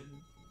such a.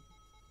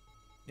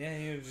 Yeah,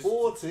 you just.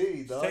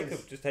 40, Just nice. take him.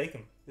 Just take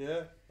him.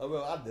 Yeah, I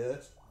will add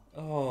this.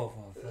 Oh,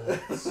 for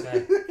fuck's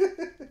sake.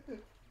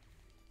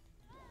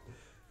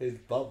 Here's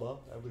Bubba,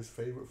 and his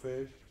favourite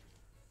fish.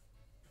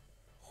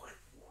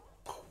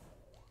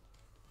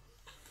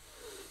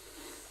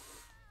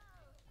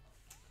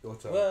 Your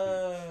turn.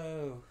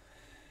 Whoa!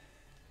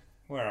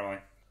 Where am I?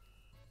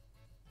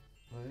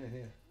 Oh, yeah,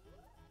 here.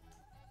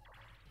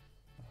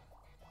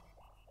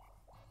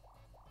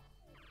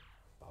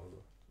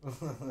 Bowser.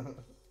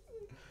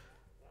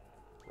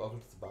 Welcome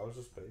to the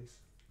Bowser space.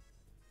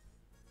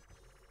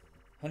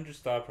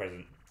 100-star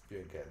present. You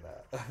ain't getting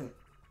that.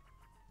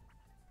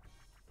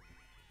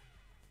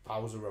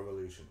 Bowser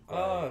Revolution.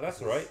 Oh,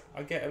 that's right.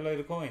 I get a load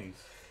of coins.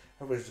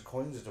 Average the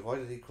coins are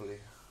divided equally.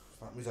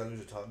 That means I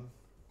lose a ton.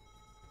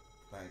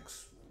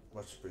 Thanks.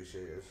 Much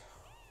appreciated.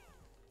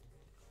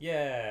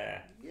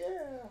 Yeah.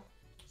 Yeah.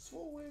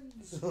 Small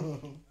wins.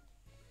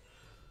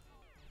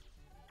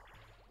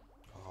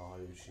 Ah,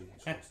 Yoshi.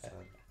 It's lost 10.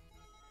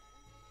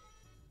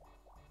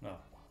 No.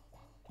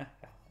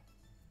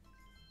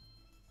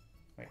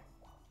 Wait.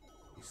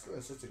 He's still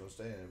insisting on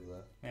staying over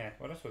there. Yeah.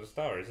 Well, that's what a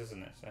star is,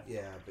 isn't it? So.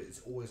 Yeah, but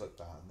it's always like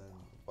that, and then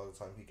by the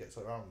time he gets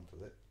around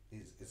to it,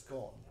 it's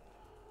gone.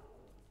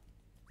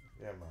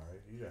 Yeah, Mario,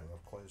 you don't have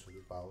enough coins for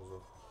the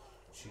Bowser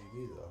Tube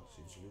either,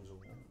 since you lose them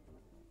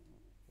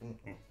all.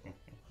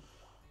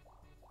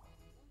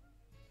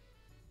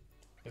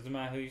 Doesn't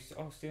matter who's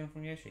stealing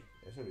from Yoshi.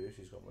 Yeah, so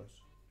Yoshi's got most.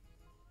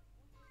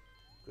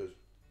 Good.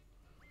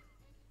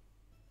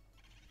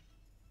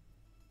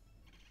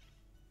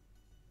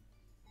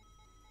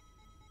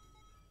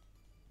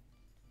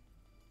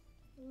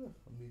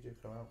 A media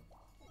come out.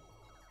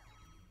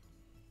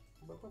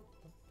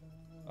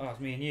 Oh, it's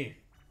me and you. You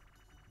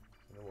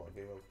know what? A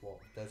game of what?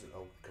 Desert?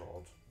 Oh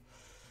God.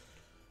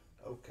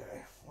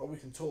 Okay. Well, we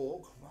can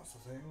talk. That's the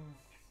thing.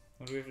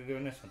 What do we have to do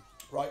in this one?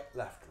 Right,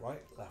 left,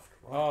 right, left,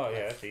 right. Oh, left.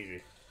 yeah, that's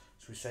easy.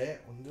 Should we say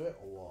it and do it,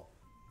 or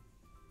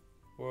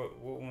what?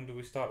 What one do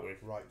we start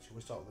with? Right. Should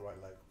we start with the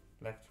right leg?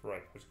 Left,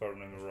 right. We've got to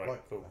remember right.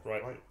 Right, Cool. left,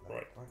 Right, right, right.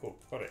 left, right. Cool.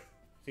 Got it.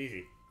 It's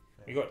easy.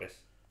 Yeah. You got this.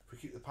 If we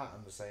keep the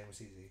pattern the same,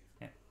 it's easy.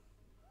 Yeah.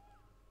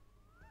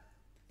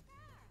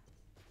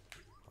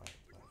 Right, left,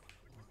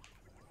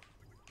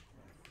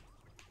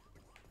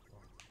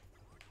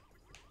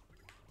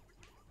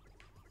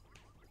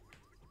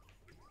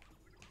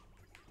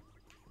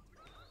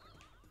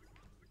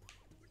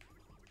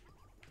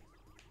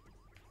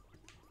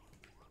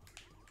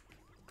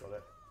 got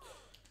it.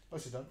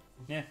 Nicely done.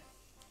 Yeah.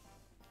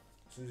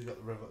 As soon as you got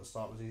the river at the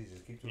start, it was easy.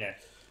 Just keep doing it.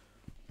 Yeah.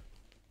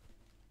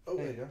 Oh,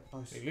 there you go.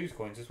 Nice. You lose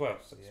coins as well.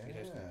 So Yeah. speed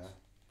those coins.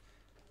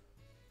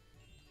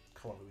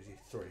 Come on, Luigi.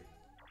 3.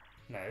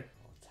 No.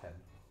 Oh, 10.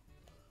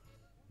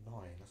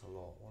 9. That's a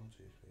lot. 1,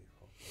 2, 3,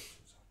 4, 5,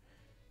 6,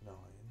 7, 9.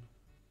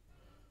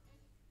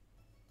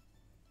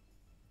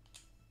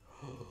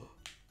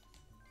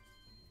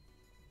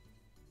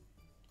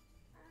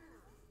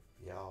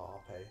 Yeah,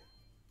 I'll pay.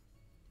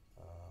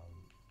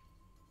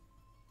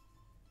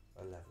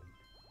 11.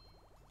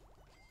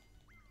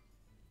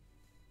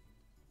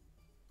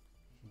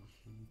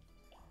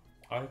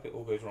 I hope it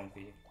all goes wrong for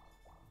you.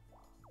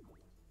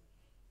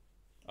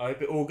 I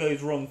hope it all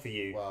goes wrong for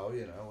you. Well,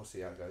 you know, we'll see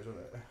how it goes, won't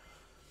it?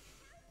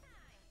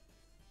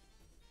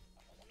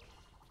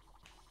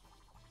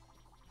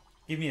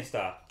 Give me a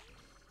star.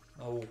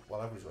 Oh.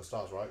 Well, everybody's got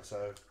stars, right?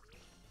 So,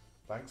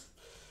 thanks.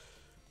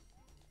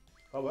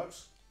 That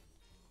works.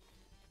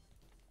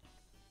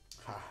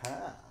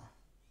 Haha.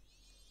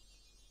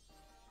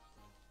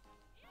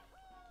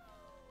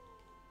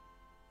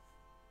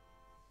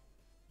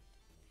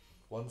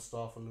 One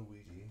star for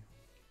Luigi.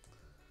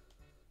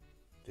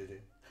 Did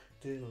it?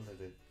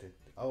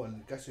 Oh,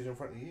 and guess who's in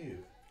front of you?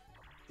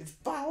 It's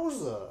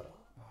Bowser!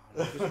 Oh,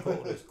 I just got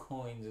all those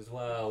coins as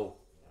well.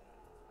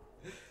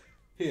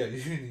 Here,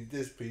 you need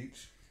this,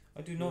 Peach.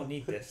 I do not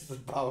need It's this. the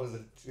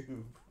Bowser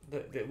tube.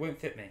 That won't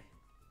fit me.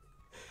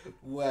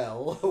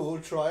 Well,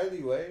 we'll try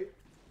anyway.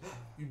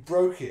 You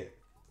broke it.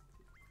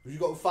 You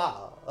got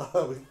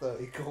fatter with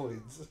 30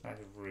 coins.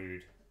 That's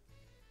rude.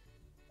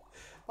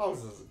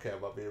 Bowser doesn't care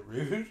about being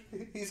rude.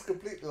 He's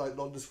completely like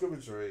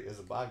non-discriminatory as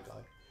a bad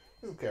guy.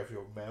 You don't care if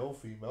you're male,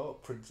 female,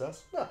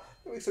 princess. No,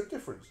 it makes no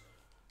difference.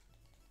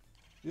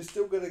 You're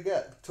still gonna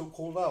get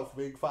called out for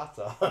being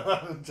fatter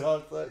and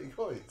charge 30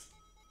 coins.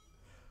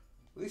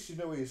 At least you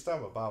know where you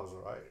stand with Bowser,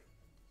 right?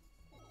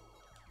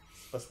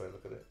 Best way to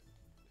look at it.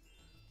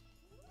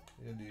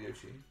 You're gonna do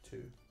Yoshi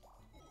too.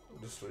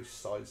 Just really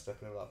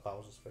sidestepping over that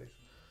Bowser space.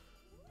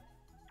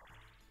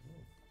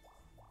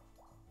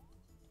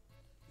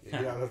 Yeah,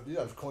 you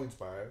don't have coins,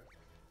 Mario.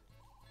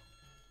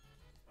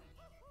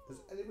 Has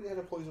anybody had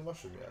a poison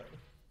mushroom yet?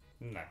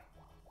 No.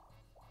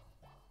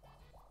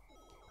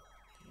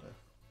 No.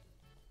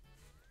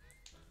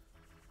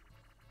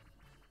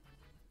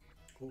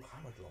 Oh,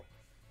 hammer drop.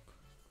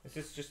 Is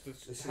this just the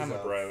This hammer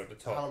is, bro at the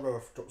top? Hammer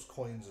bro drops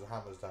coins and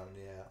hammers down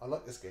in the air. I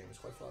like this game, it's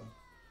quite fun.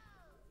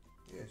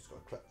 Yeah, just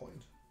gotta collect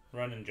coins.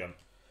 Run and jump.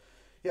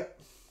 Yep.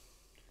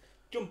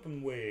 Jump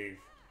and wave.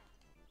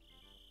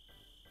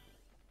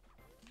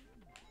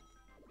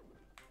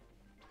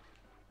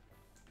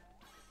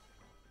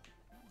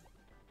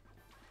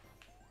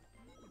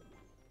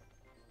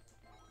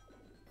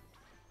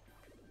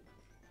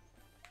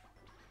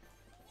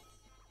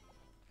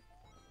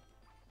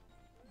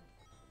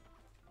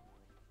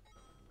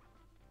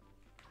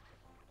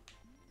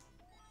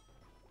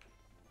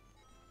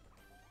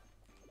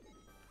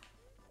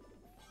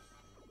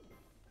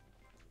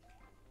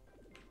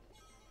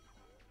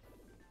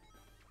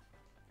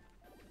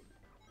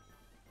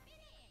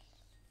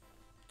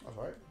 That's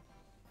right.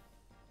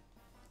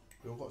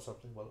 We all got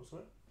something by the looks of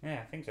it.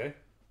 Yeah, I think so.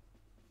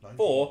 19.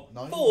 Four.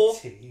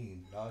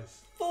 19.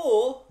 Nice.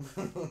 4?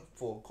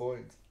 4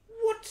 coins.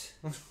 What?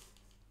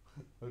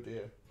 Oh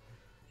dear.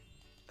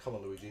 Come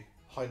on, Luigi.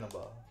 High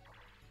number.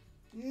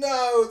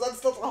 No,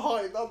 that's not a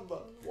high number.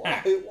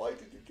 Why? Why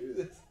did you do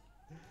this?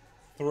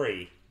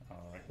 3.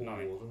 Alright, Oh, 9.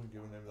 I'm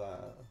giving him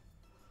that.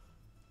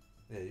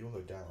 Yeah, you want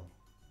to go down.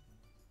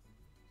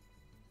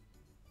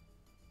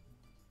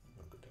 You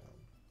want to go down.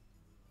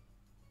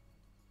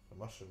 A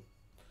mushroom.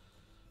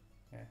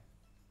 Yeah.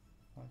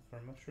 1 for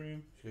a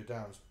mushroom. If you go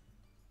down, it's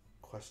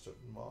question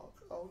mark.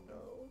 Oh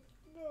no.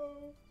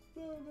 No.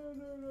 No, no,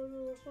 no, no,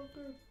 no. That's not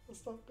good.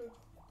 That's not good.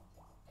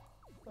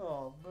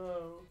 Oh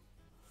no.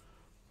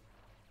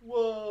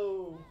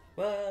 Whoa.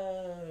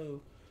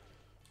 Whoa!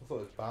 I thought it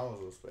was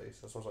Bowser space.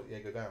 That's why I was like, yeah,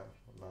 go down.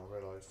 Now I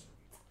realised.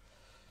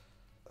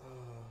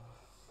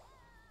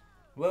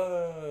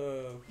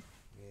 Whoa!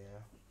 Yeah.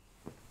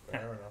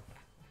 Fair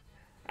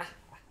enough.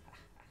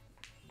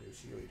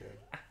 Yoshi, what are you doing?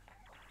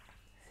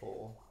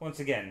 4. Once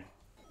again,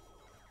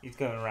 he's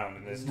going around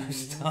and there's no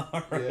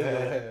star.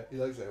 Yeah, he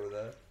likes it over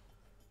there.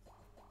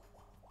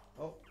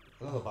 Oh,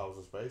 another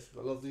Bowser space.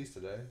 I love these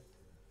today.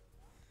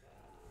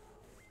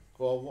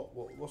 Well,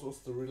 what's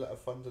the roulette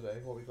of fun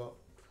today? What we got?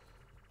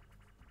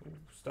 Ooh,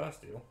 Star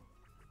Steel.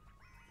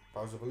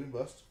 Bowser Balloon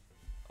Bust.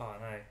 Oh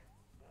no.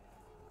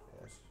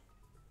 Yes.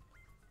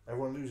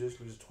 Everyone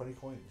loses 20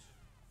 coins.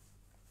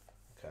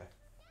 Okay.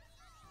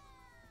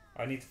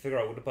 I need to figure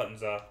out what the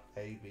buttons are.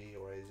 A, B,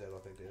 or A, Z, I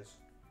think it is.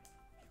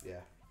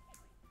 Yeah.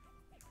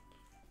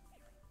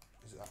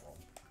 Is it that one?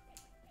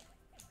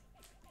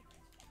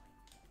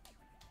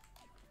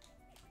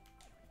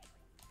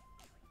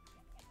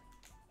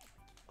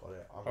 Got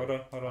it.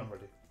 Hold on. I'm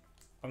ready.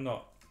 I'm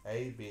not.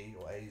 A, B,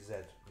 or A, Z.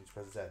 You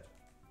press Z.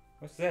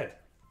 What's Z?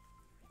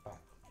 Back.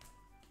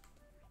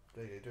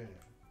 There you go, doing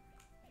it.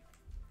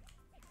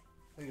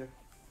 There you go.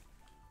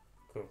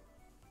 Cool.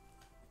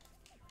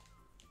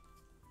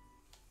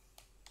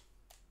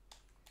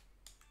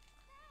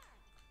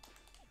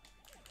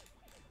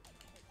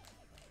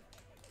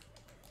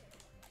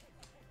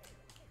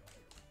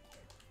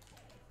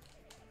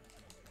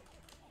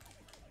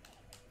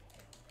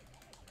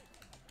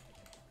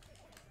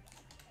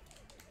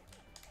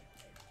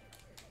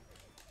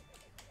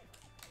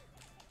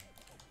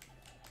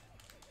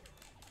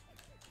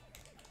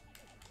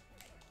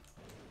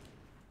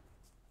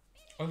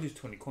 I lose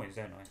 20 coins,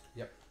 don't I?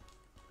 Yep.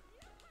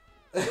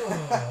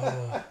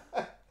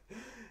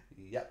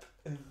 Yep.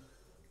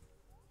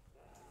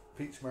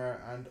 Peach, Mario,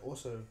 and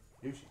also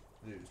Yoshi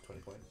lose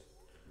 20 points.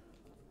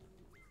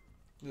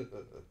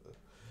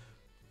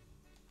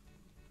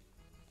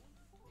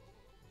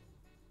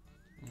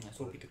 I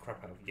saw beat the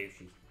crap out of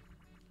Yoshi.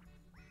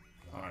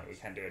 Alright, we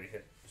can't do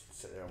anything. Just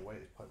sit there and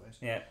wait. It's quite nice.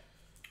 Yeah.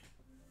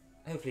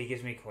 Hopefully he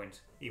gives me coins.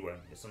 He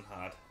won't. It's on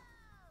hard.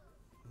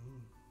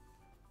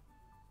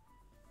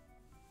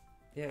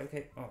 Yeah,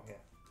 okay. Oh, yeah.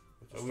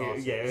 It just Oh,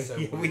 starts, yeah, it's so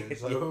yeah, weird.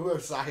 So we're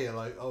sat here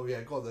like, oh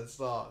yeah, go on then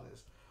start. And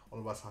it's,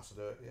 one of us has to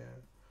do it, yeah.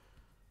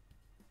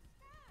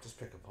 Just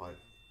pick a pipe.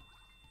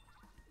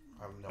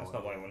 I have no That's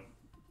idea. not my one.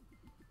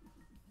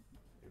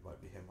 It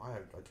might be him. I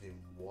didn't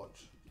even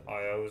watch.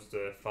 I was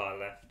the far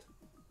left.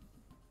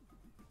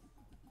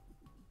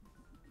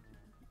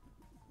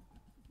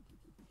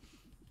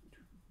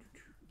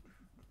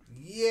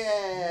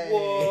 Yay!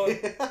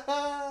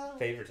 What?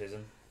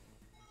 Favoritism.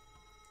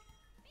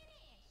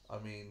 I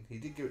mean, he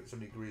did give it to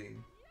somebody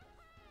green.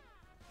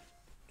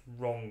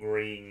 Wrong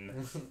green.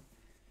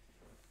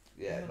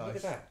 Yeah, look nice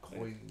at that.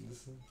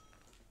 coins.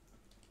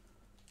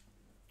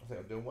 I think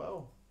I'm doing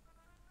well.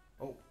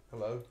 Oh,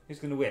 hello. Who's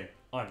going to win?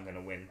 I'm going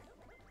to win.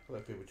 Hello,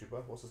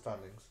 PeopleTuber. What's the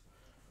standings?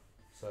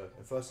 So,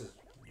 in first is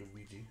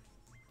Luigi,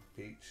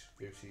 Peach,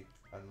 Yoshi,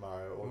 and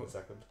Mario, all in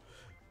second.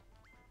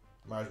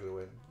 Mario's going to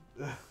win.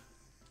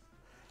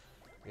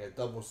 Yeah,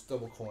 double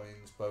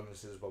coins,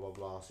 bonuses, blah blah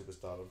blah,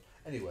 superstardom.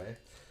 Anyway,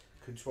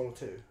 controller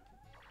 2.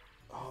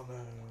 Oh no.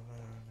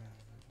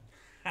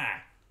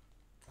 Ha!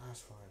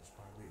 That's fine, it's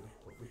fine.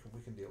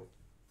 We can deal.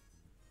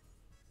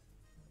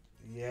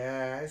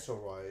 Yeah, it's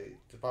alright.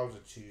 The Bowser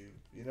Tube.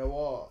 You know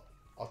what?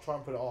 I'll try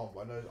and put it on,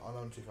 but I know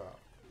I'm too fat.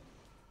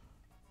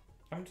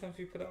 How many times have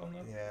you put it on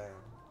there? Yeah.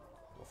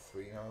 Well,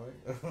 3 now,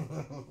 I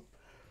think.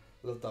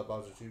 Love that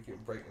Bowser Tube,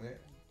 keep breaking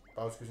it.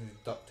 Bowser gives me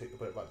duct tape to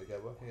put it back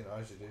together, you know,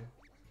 as you do.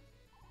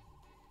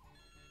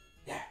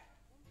 Yeah!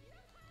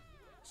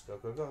 Let's go,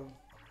 go, go.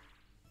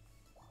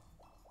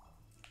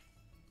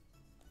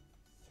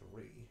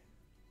 3.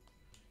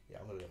 Yeah,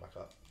 I'm gonna go back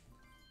up.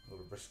 I'm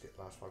gonna risk it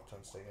last 5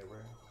 turns staying over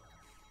here.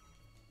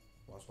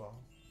 Might as well.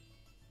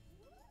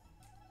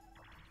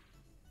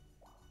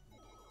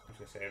 I was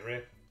going to say over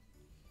here.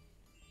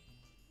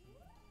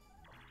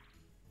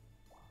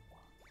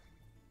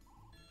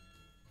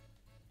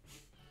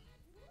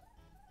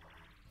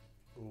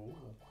 Ooh.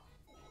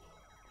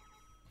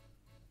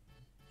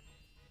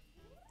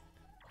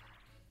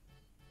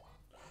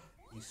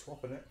 He's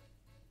swapping it.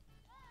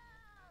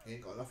 He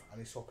ain't got enough and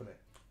he's swapping it.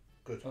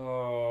 Good.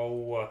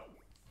 Oh.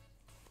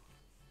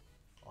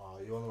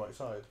 Are you on the right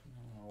side?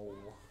 Oh.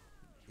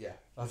 Yeah,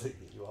 I think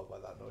you are by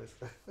that noise.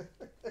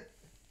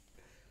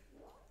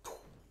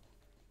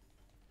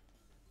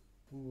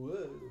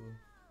 Whoa.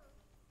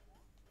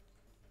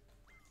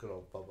 Good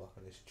old Bubba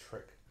and his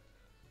trick.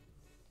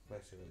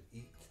 Makes him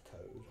eat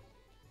Toad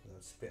and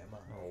then spit him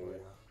out. Oh.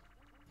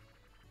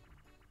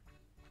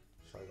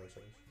 Shy guy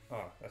toes.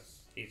 Oh, that's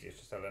easy. It's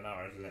just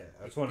Eleanor, isn't it?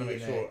 Yeah, I just want to make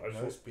sure.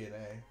 No, it's B and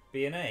A.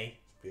 B and A?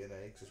 It's B and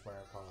A because it's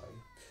Mario Party.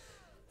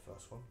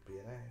 First one, B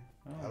and A.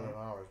 Oh.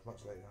 Eleanor is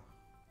much later.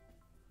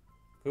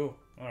 Cool.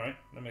 Alright.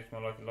 That makes my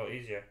life a lot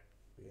easier.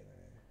 B and A.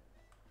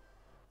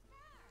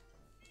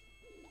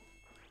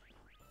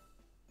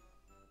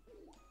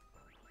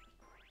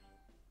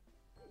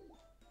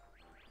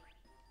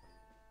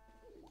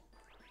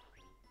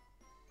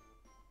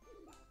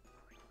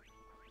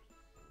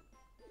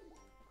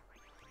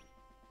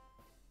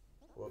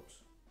 Whoops.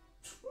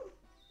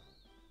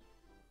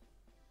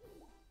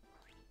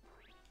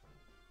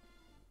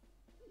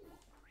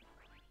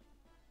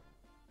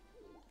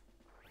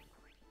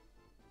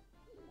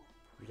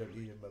 You don't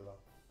need him, Miller.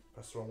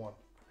 Press the wrong one.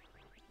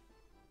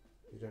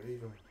 You don't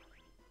need him.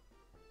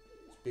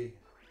 It's B.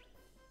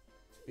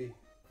 It's B.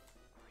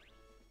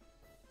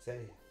 It's A.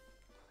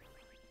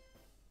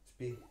 It's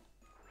B.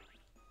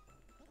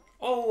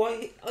 Oh,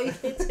 I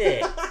hit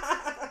it!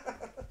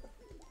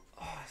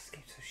 Oh, this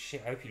game's so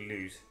shit. I hope you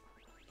lose.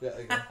 Yeah,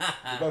 there you go.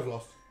 You both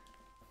lost.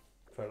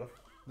 Fair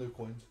enough. No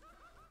coins.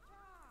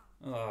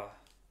 Oh.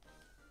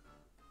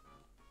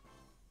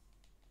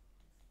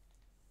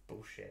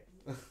 Bullshit.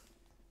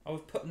 I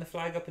was putting the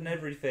flag up and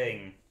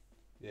everything.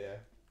 Yeah.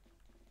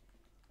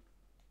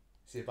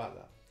 See about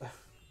that.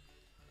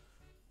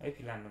 I hope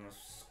you land on a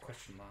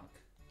question mark.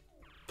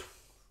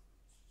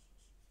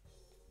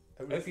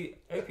 I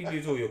hope you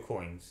lose all your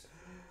coins.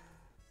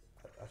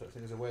 I don't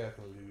think there's a way I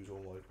can lose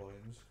all my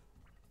coins.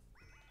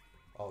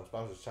 Oh, it's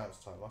Bowser's chance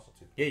time. That's not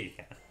too. Yeah, you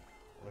can.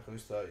 I can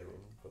lose 30 of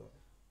them, but.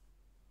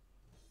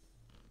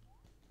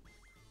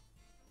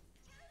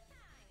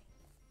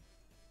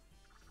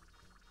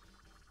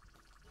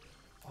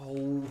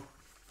 Oh,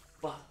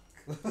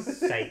 fuck's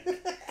sake.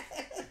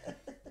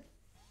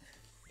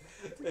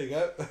 There you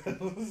go.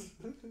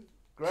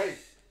 Great.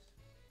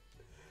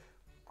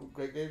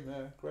 Great game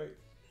there. Great.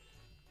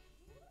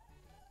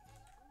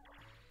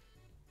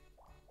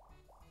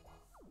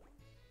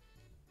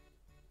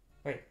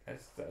 Wait,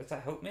 has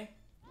that helped me?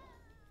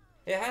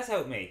 It has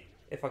helped me.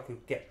 If I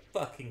could get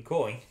fucking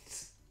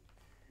coins.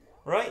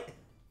 Right?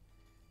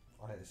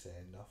 I ain't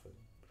saying nothing.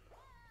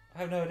 I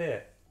have no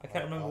idea. I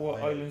can't remember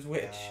what island's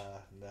which.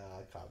 Nah,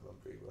 I can't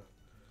remember either.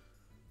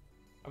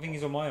 I think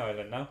he's on my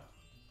island now.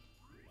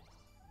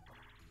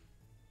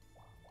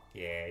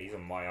 Yeah, he's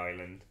on my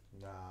island.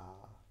 Nah.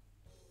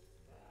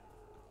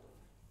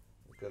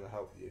 I'm gonna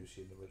help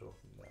Yoshi in the middle.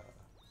 Nah.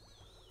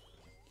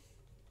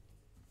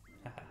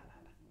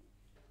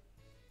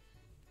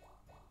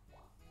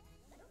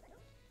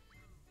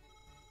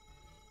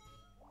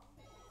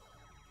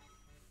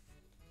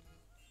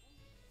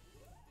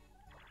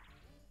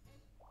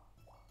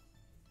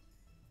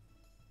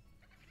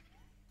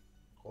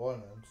 Go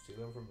on then, steal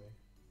them from me.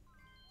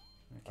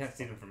 You can't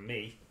steal them from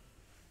me.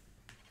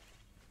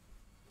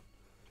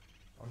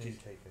 I need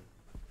taken.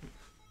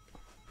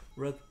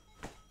 Rug.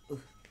 12.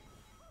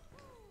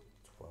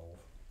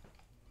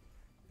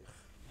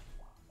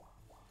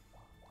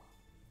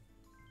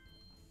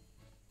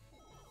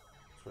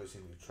 It's really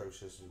seemed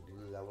atrocious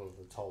level of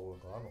the toll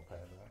and I'm not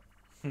paying that.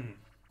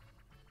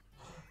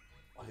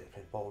 I get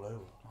paid bowl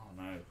over. Oh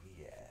no.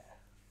 Yeah.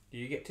 Do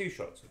you get 2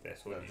 shots with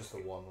this? Or No, do you just the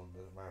one on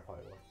the Mario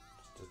Party one.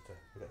 Just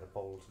to get the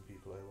bowls and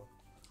people over.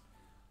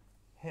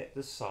 Hit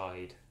the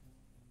side.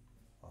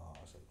 Oh,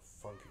 that's a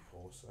funky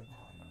course. Oh,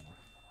 no.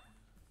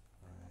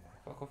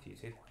 Fuck off, you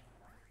two.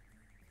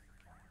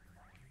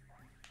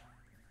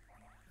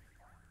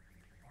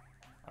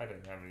 I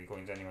don't have any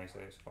coins anyway, so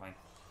it's fine.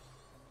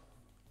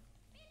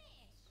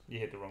 You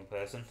hit the wrong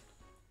person.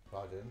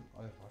 I didn't.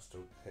 I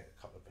still hit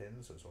a couple of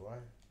pins, so it's alright.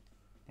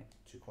 Yeah.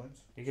 2 coins.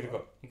 You could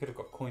have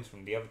got coins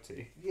from the other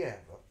two. Yeah,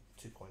 but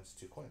 2 coins,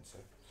 so.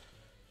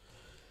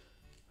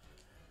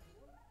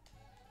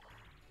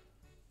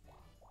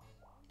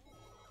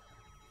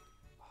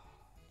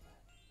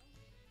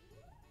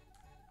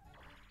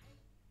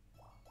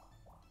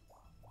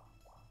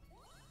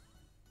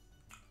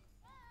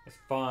 It's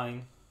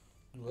fine.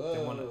 Whoa.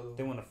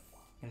 Didn't want a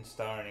fucking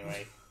star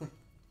anyway.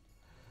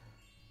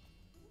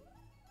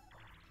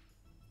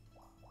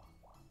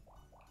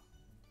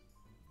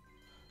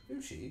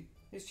 Yoshi?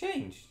 It's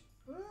changed.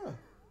 Ah,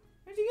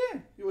 Where'd you go?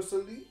 he wants to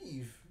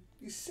leave.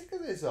 He's sick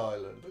of this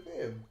island. Look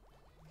at him.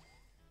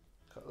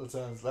 Couple of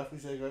turns left.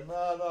 He's going,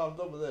 no, I'm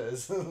done with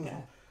this.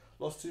 Yeah.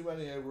 Lost too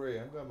many over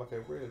here. I'm going back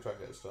over here to try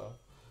and get a star.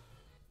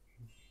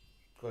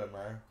 Go ahead,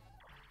 Mario.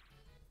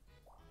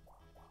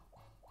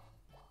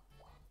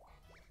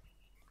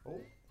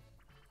 Oh.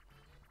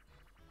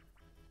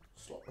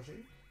 Slot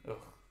machine. Ugh.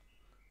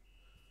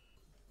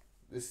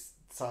 This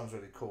sounds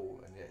really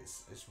cool, and yet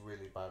it's a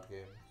really bad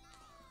game.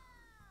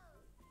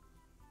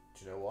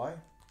 Do you know why?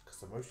 Because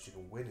the most you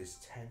can win is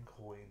 10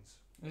 coins.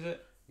 Is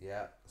it?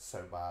 Yeah,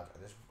 so bad,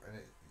 and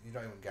you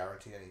don't even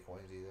guarantee any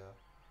coins either.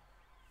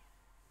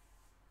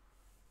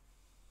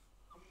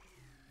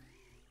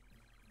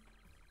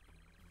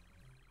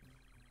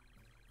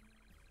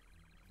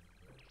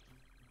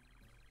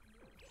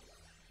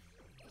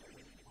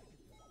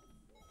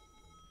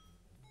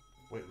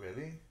 Wait,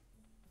 really?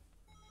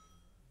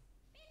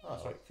 Oh,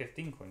 It's like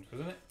 15 coins,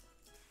 wasn't it?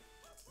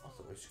 I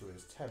thought we should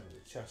was 10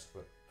 with the chest,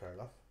 but fair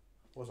enough.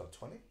 What was that,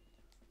 20?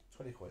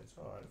 20 coins,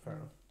 alright, fair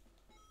enough.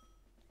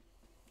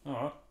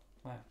 Alright.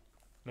 Wow.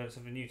 Learned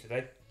something new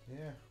today.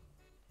 Yeah.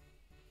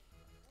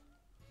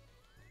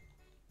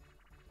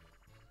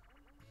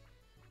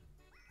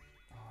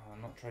 Oh,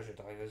 not treasure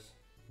divers.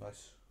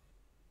 Nice.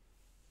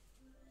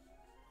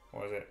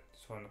 What is it?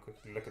 Just want to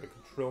quickly look at the So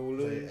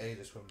controllers. A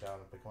to swim down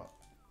and pick them up.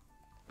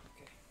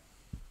 Okay.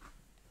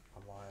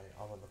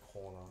 I'm in the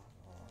corner.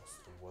 Oh, that's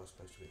the worst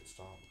place to be at the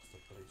start because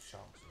the bloody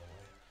sharks in the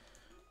way.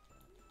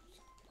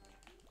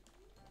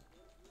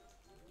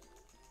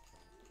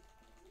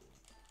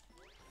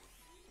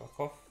 Fuck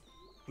off.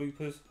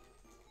 Bloopers.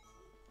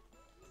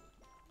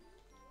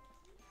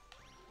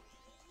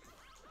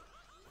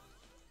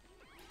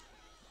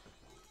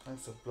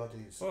 Thanks to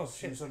bloody. Oh,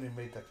 She's shit. only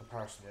made that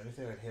comparison. The only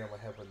thing I can hear in my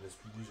head when this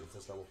music for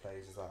this level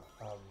plays is that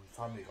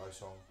Family Guy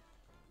song.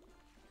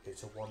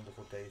 It's a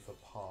wonderful day for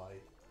pie.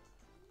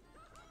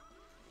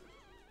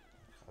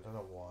 I don't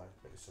know why,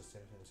 but it's just the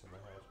only thing that's in my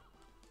head.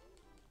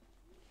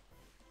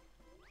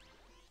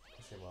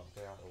 Let's see, man,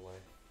 get out of the way.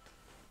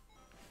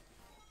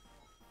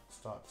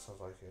 Start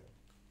sounds like it.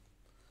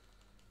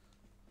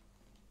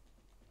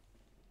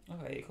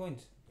 Okay, 8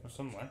 coins. Yeah, From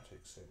somewhere.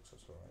 Take 6,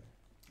 that's alright.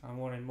 I'm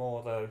wanting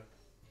more though.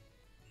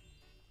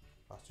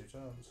 Last 2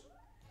 turns.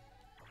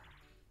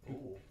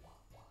 Ooh.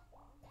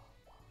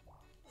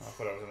 I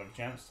thought that was another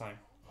chance time.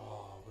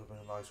 Oh, would have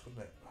been nice,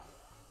 wouldn't it?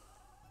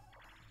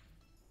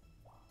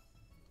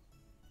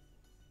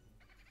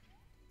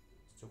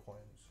 Still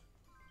coins.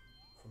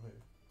 From who?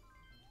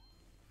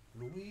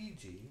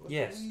 Luigi? What's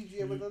Yes.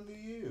 Luigi ever done to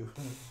you?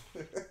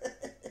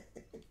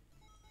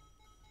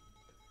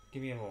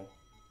 Give me a more.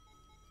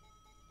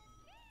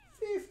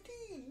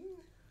 15?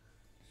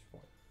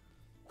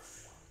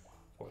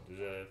 What I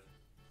deserve.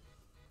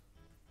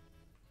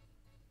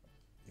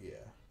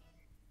 Yeah.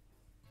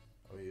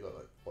 I mean, you got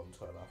like 1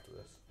 turn after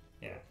this.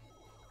 Yeah.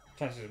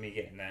 Chances of me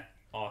getting there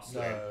are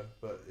slim. No,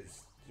 but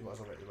it's you might as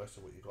well make the most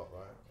of what you got,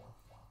 right?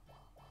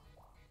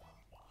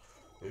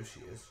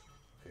 Yoshi is.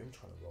 Okay, I'm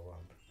trying to roll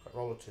around. Right,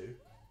 roll a 2.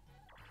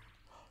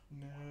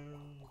 No.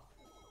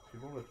 If you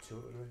roll a 2,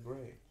 it would have been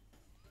great.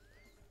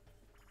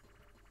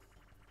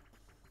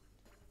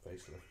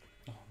 Facelift.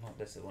 Oh, not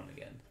this one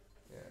again.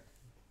 Yeah.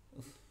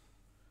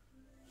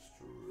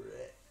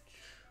 Stretch.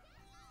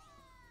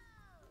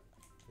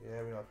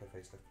 Yeah, we know I play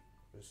facelift.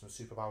 There's some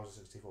superpowers of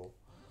 64.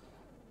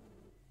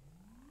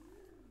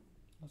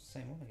 That's the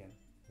same one again.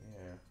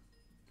 Yeah.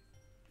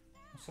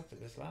 I sucked at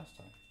this last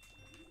time.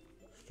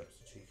 Stretch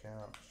the cheek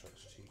out,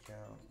 stretch the cheek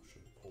out,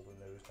 should pull the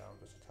nose down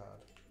just a tad.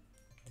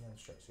 And then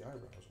stretch the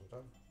eyebrows, we're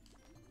done.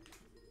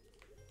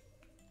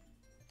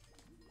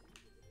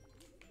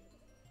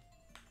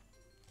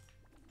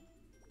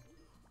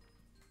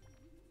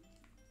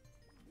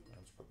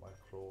 I'll just put my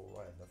claw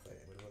right in the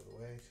middle of the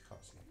way so you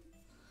can't see.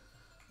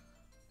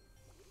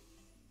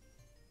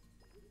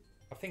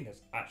 I think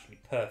that's actually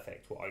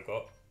perfect what I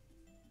got.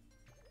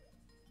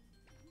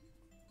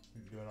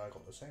 You and I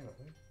got the same, I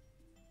think.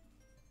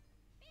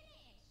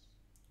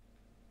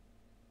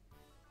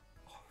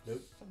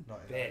 Nope, Some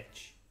not in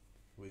bitch.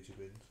 Ouija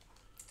wins.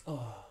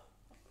 Oh,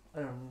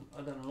 I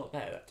done a lot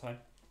better that time.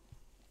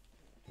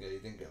 Yeah, you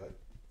didn't get like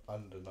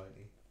under 90.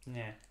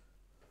 Yeah.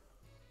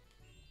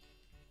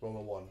 Roll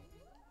a 1.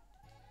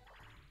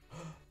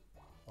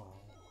 Oh,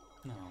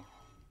 No.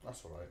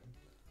 that's alright.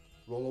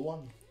 Roll a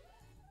 1.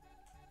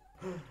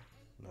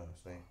 No,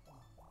 it's me.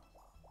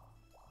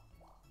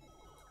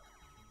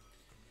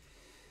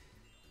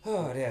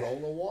 Oh dear.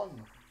 Roll a 1.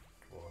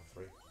 Roll a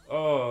 3.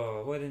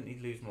 Oh, why didn't he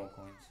lose more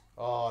coins?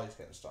 Oh, he's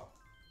getting a star.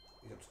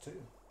 He's up to 2.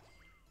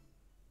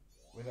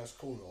 I mean, that's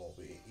cool and all,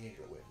 but he ain't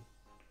gonna win.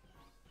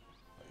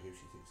 Like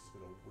Yoshi thinks he's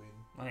gonna win.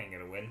 I ain't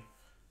gonna win.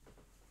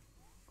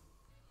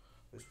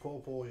 It's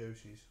poor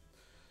Yoshi's.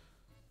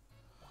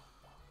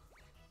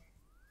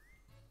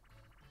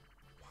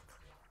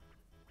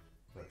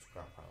 No, it's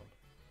ground pound.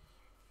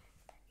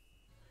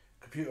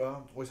 Computer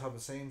always have the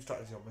same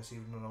strategy on this,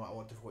 even no matter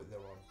what difficulty they're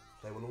on.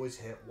 They will always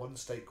hit 1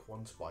 stake,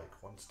 1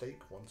 spike, 1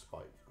 stake, 1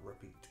 spike.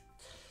 Repeat.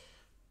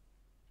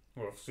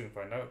 We'll soon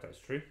find out if that's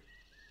true.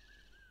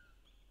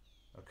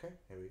 Okay,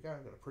 here we go.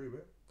 I'm gonna prove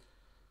it.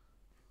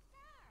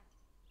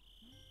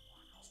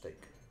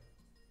 Stake.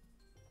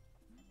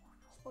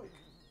 Spike.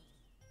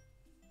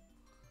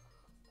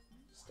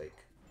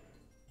 Stake.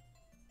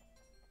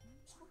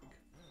 Spike.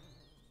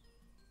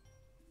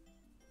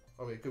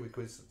 I mean, it could be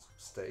coincidence.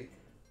 Stake.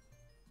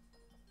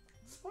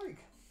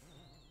 Spike.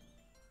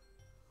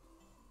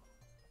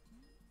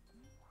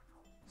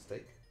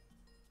 Stake.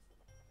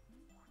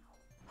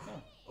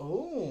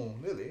 Oh,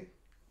 nearly.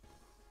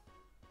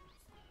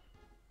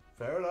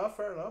 Fair enough,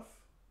 fair enough.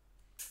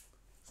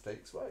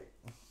 Stake, spike.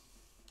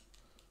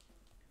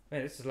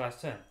 Wait, this is the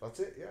last turn. That's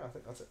it, yeah, I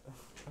think that's it.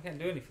 I can't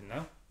do anything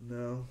now.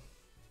 No.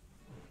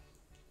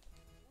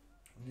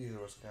 Neither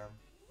of us can.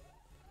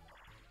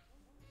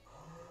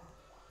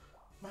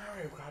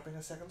 Mario grabbing a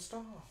 2nd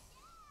star.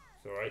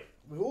 It's alright.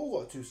 We've all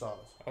got 2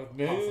 stars. Oh Apart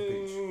no! from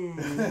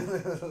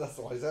Peach. That's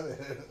why I said it.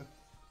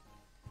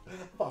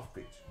 Apart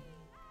from Peach.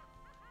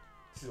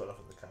 She's got enough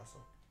in the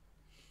castle.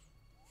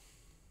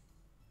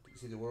 Do you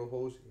see the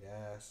whirlpools?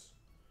 Yes.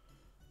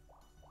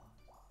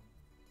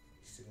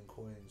 He's stealing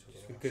coins.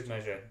 Just for good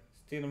measure.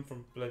 Steal them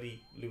from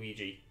bloody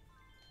Luigi.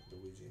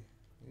 Luigi.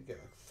 You can get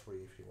like 3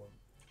 if you want.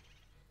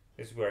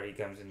 This is where he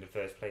comes into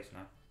first place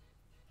now.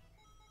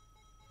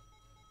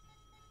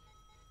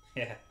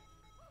 Yeah.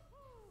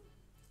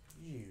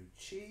 You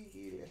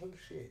cheeky little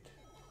shit.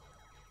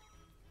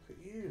 Look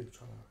at you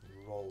trying to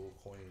roll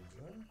coins,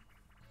 huh?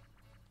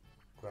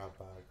 Grab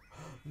bag.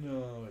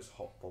 No, it's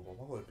hot bomb. I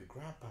thought it'd be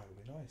grab bag,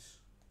 would be nice.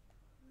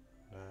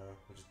 No,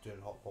 we're just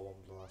doing hot bomb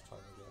the last time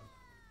again.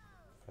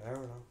 Fair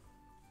enough.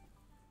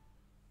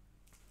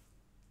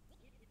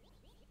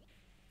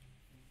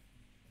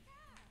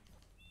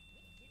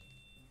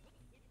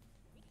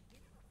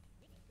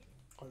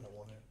 I don't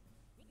want it.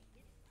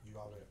 You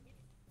have it.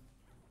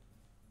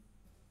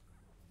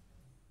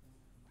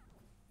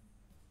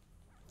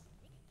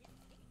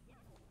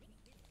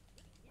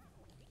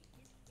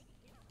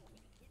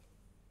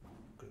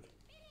 Good.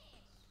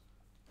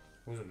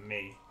 It wasn't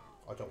me.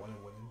 I don't want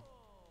him winning.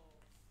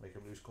 Make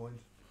him lose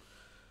coins.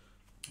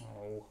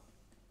 Oh.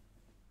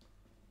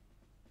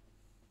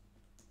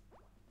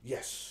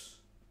 Yes!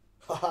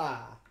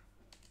 Haha!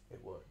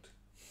 It worked.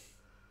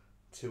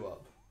 2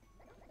 up.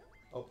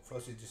 Oh,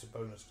 first you do some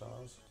bonus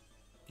stars.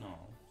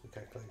 Oh. The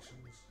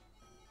calculations.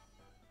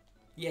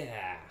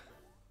 Yeah.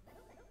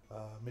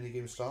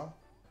 Minigame star.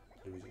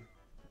 Luigi.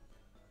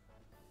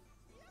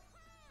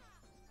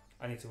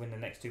 I need to win the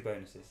next 2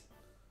 bonuses.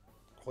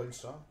 Coin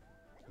star.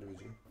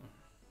 Luigi.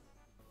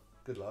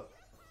 Good luck.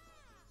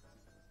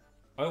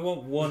 I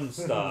want 1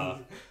 star.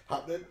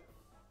 Happening.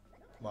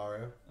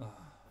 Mario.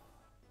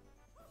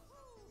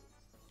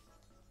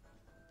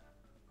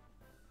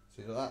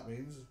 So you know what that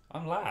means?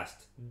 I'm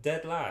last.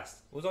 Dead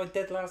last. Was I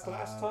dead last the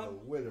last time?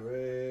 The winner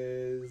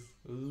is...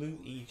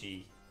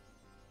 Luigi.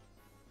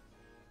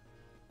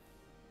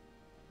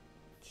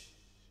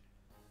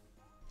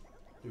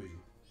 Luigi.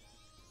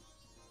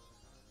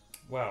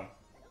 Wow.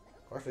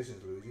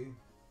 Congratulations, Luigi.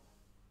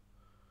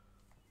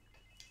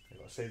 You've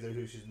got to save those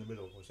Luigi's in the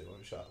middle, which they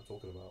won't shut up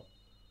talking about.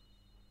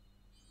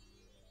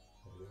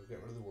 There we go,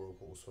 get rid of the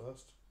whirlpools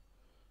first.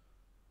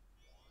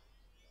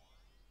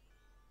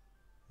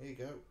 Here you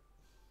go.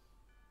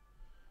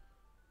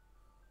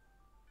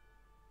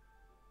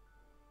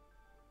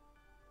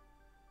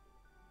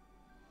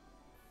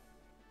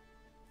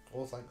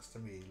 All thanks to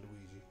me,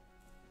 Luigi.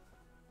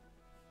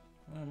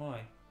 Where am I?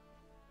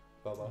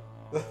 Bubba.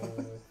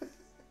 Oh.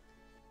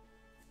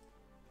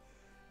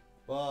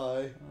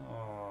 Bye.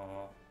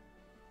 Oh.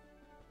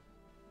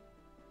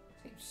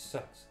 This game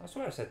sucks. I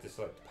swear I said this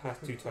like the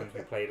past 2 times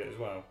we played it as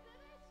well.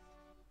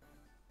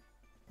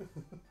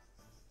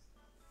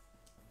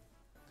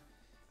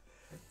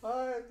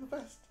 I'm the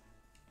best.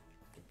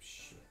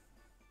 Shit.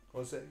 Go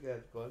on, say it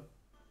again. Go on.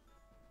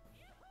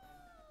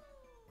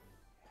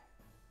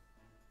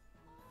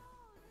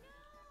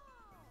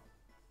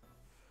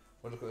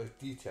 We'll look at those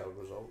detailed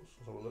results.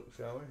 Let's have a look,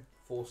 shall we?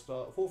 4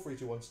 star, 4, 3,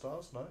 2, 1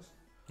 stars. Nice.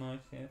 Nice,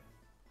 yeah.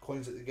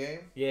 Coins at the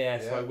game. Yeah,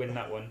 so Yeah. I win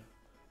that one.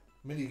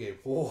 Minigame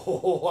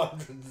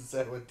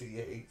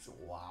 478.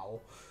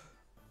 Wow.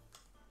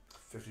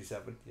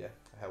 57. Yeah,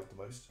 I held the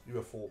most. You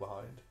were 4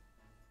 behind.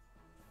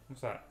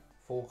 What's that?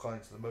 4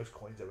 coins are the most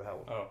coins ever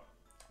held. Oh.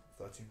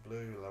 13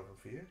 blue, 11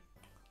 for you.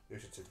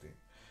 Yoshi 16.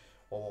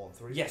 1 1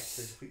 3.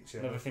 Yes! Feature,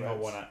 Another thing I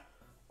won at.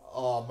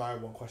 Oh, Mario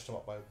won question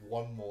mark by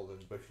 1 more than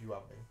both you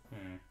and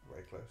me.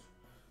 Very close.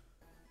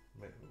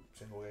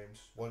 Single games.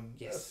 One.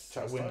 Yes.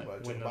 Chance win time.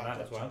 on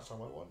that as well. Chance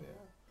time I won,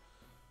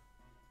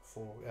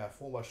 yeah.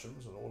 4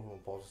 mushrooms and all of them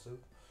positive.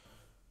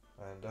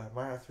 And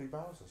Mario 3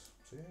 Bowsers.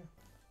 So yeah.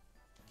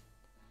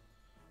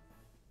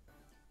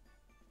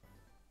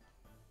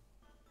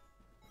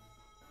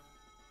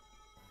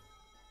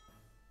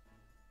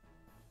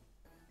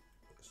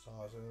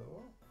 Stars in it as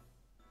well.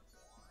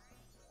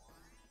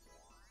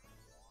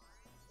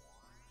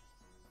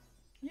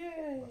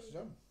 Yay! That's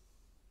done.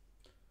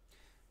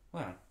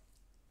 Wow.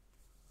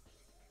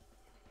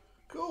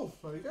 Cool.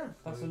 There you go.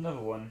 That's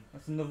another one.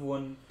 That's another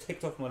one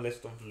ticked off my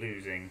list of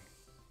losing.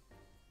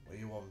 Well,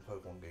 you won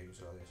Pokemon games,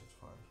 so I guess it's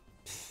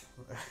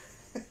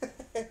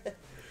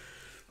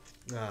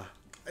fine.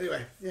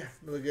 Anyway, yeah,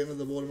 another game of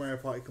the Water Mario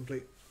Party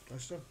complete.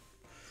 Nice done.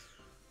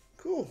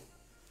 Cool.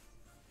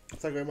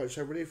 Thank you very much,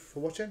 everybody,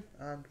 for watching,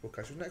 and we'll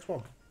catch you in the next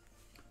one.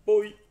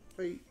 Bye.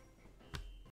 Bye.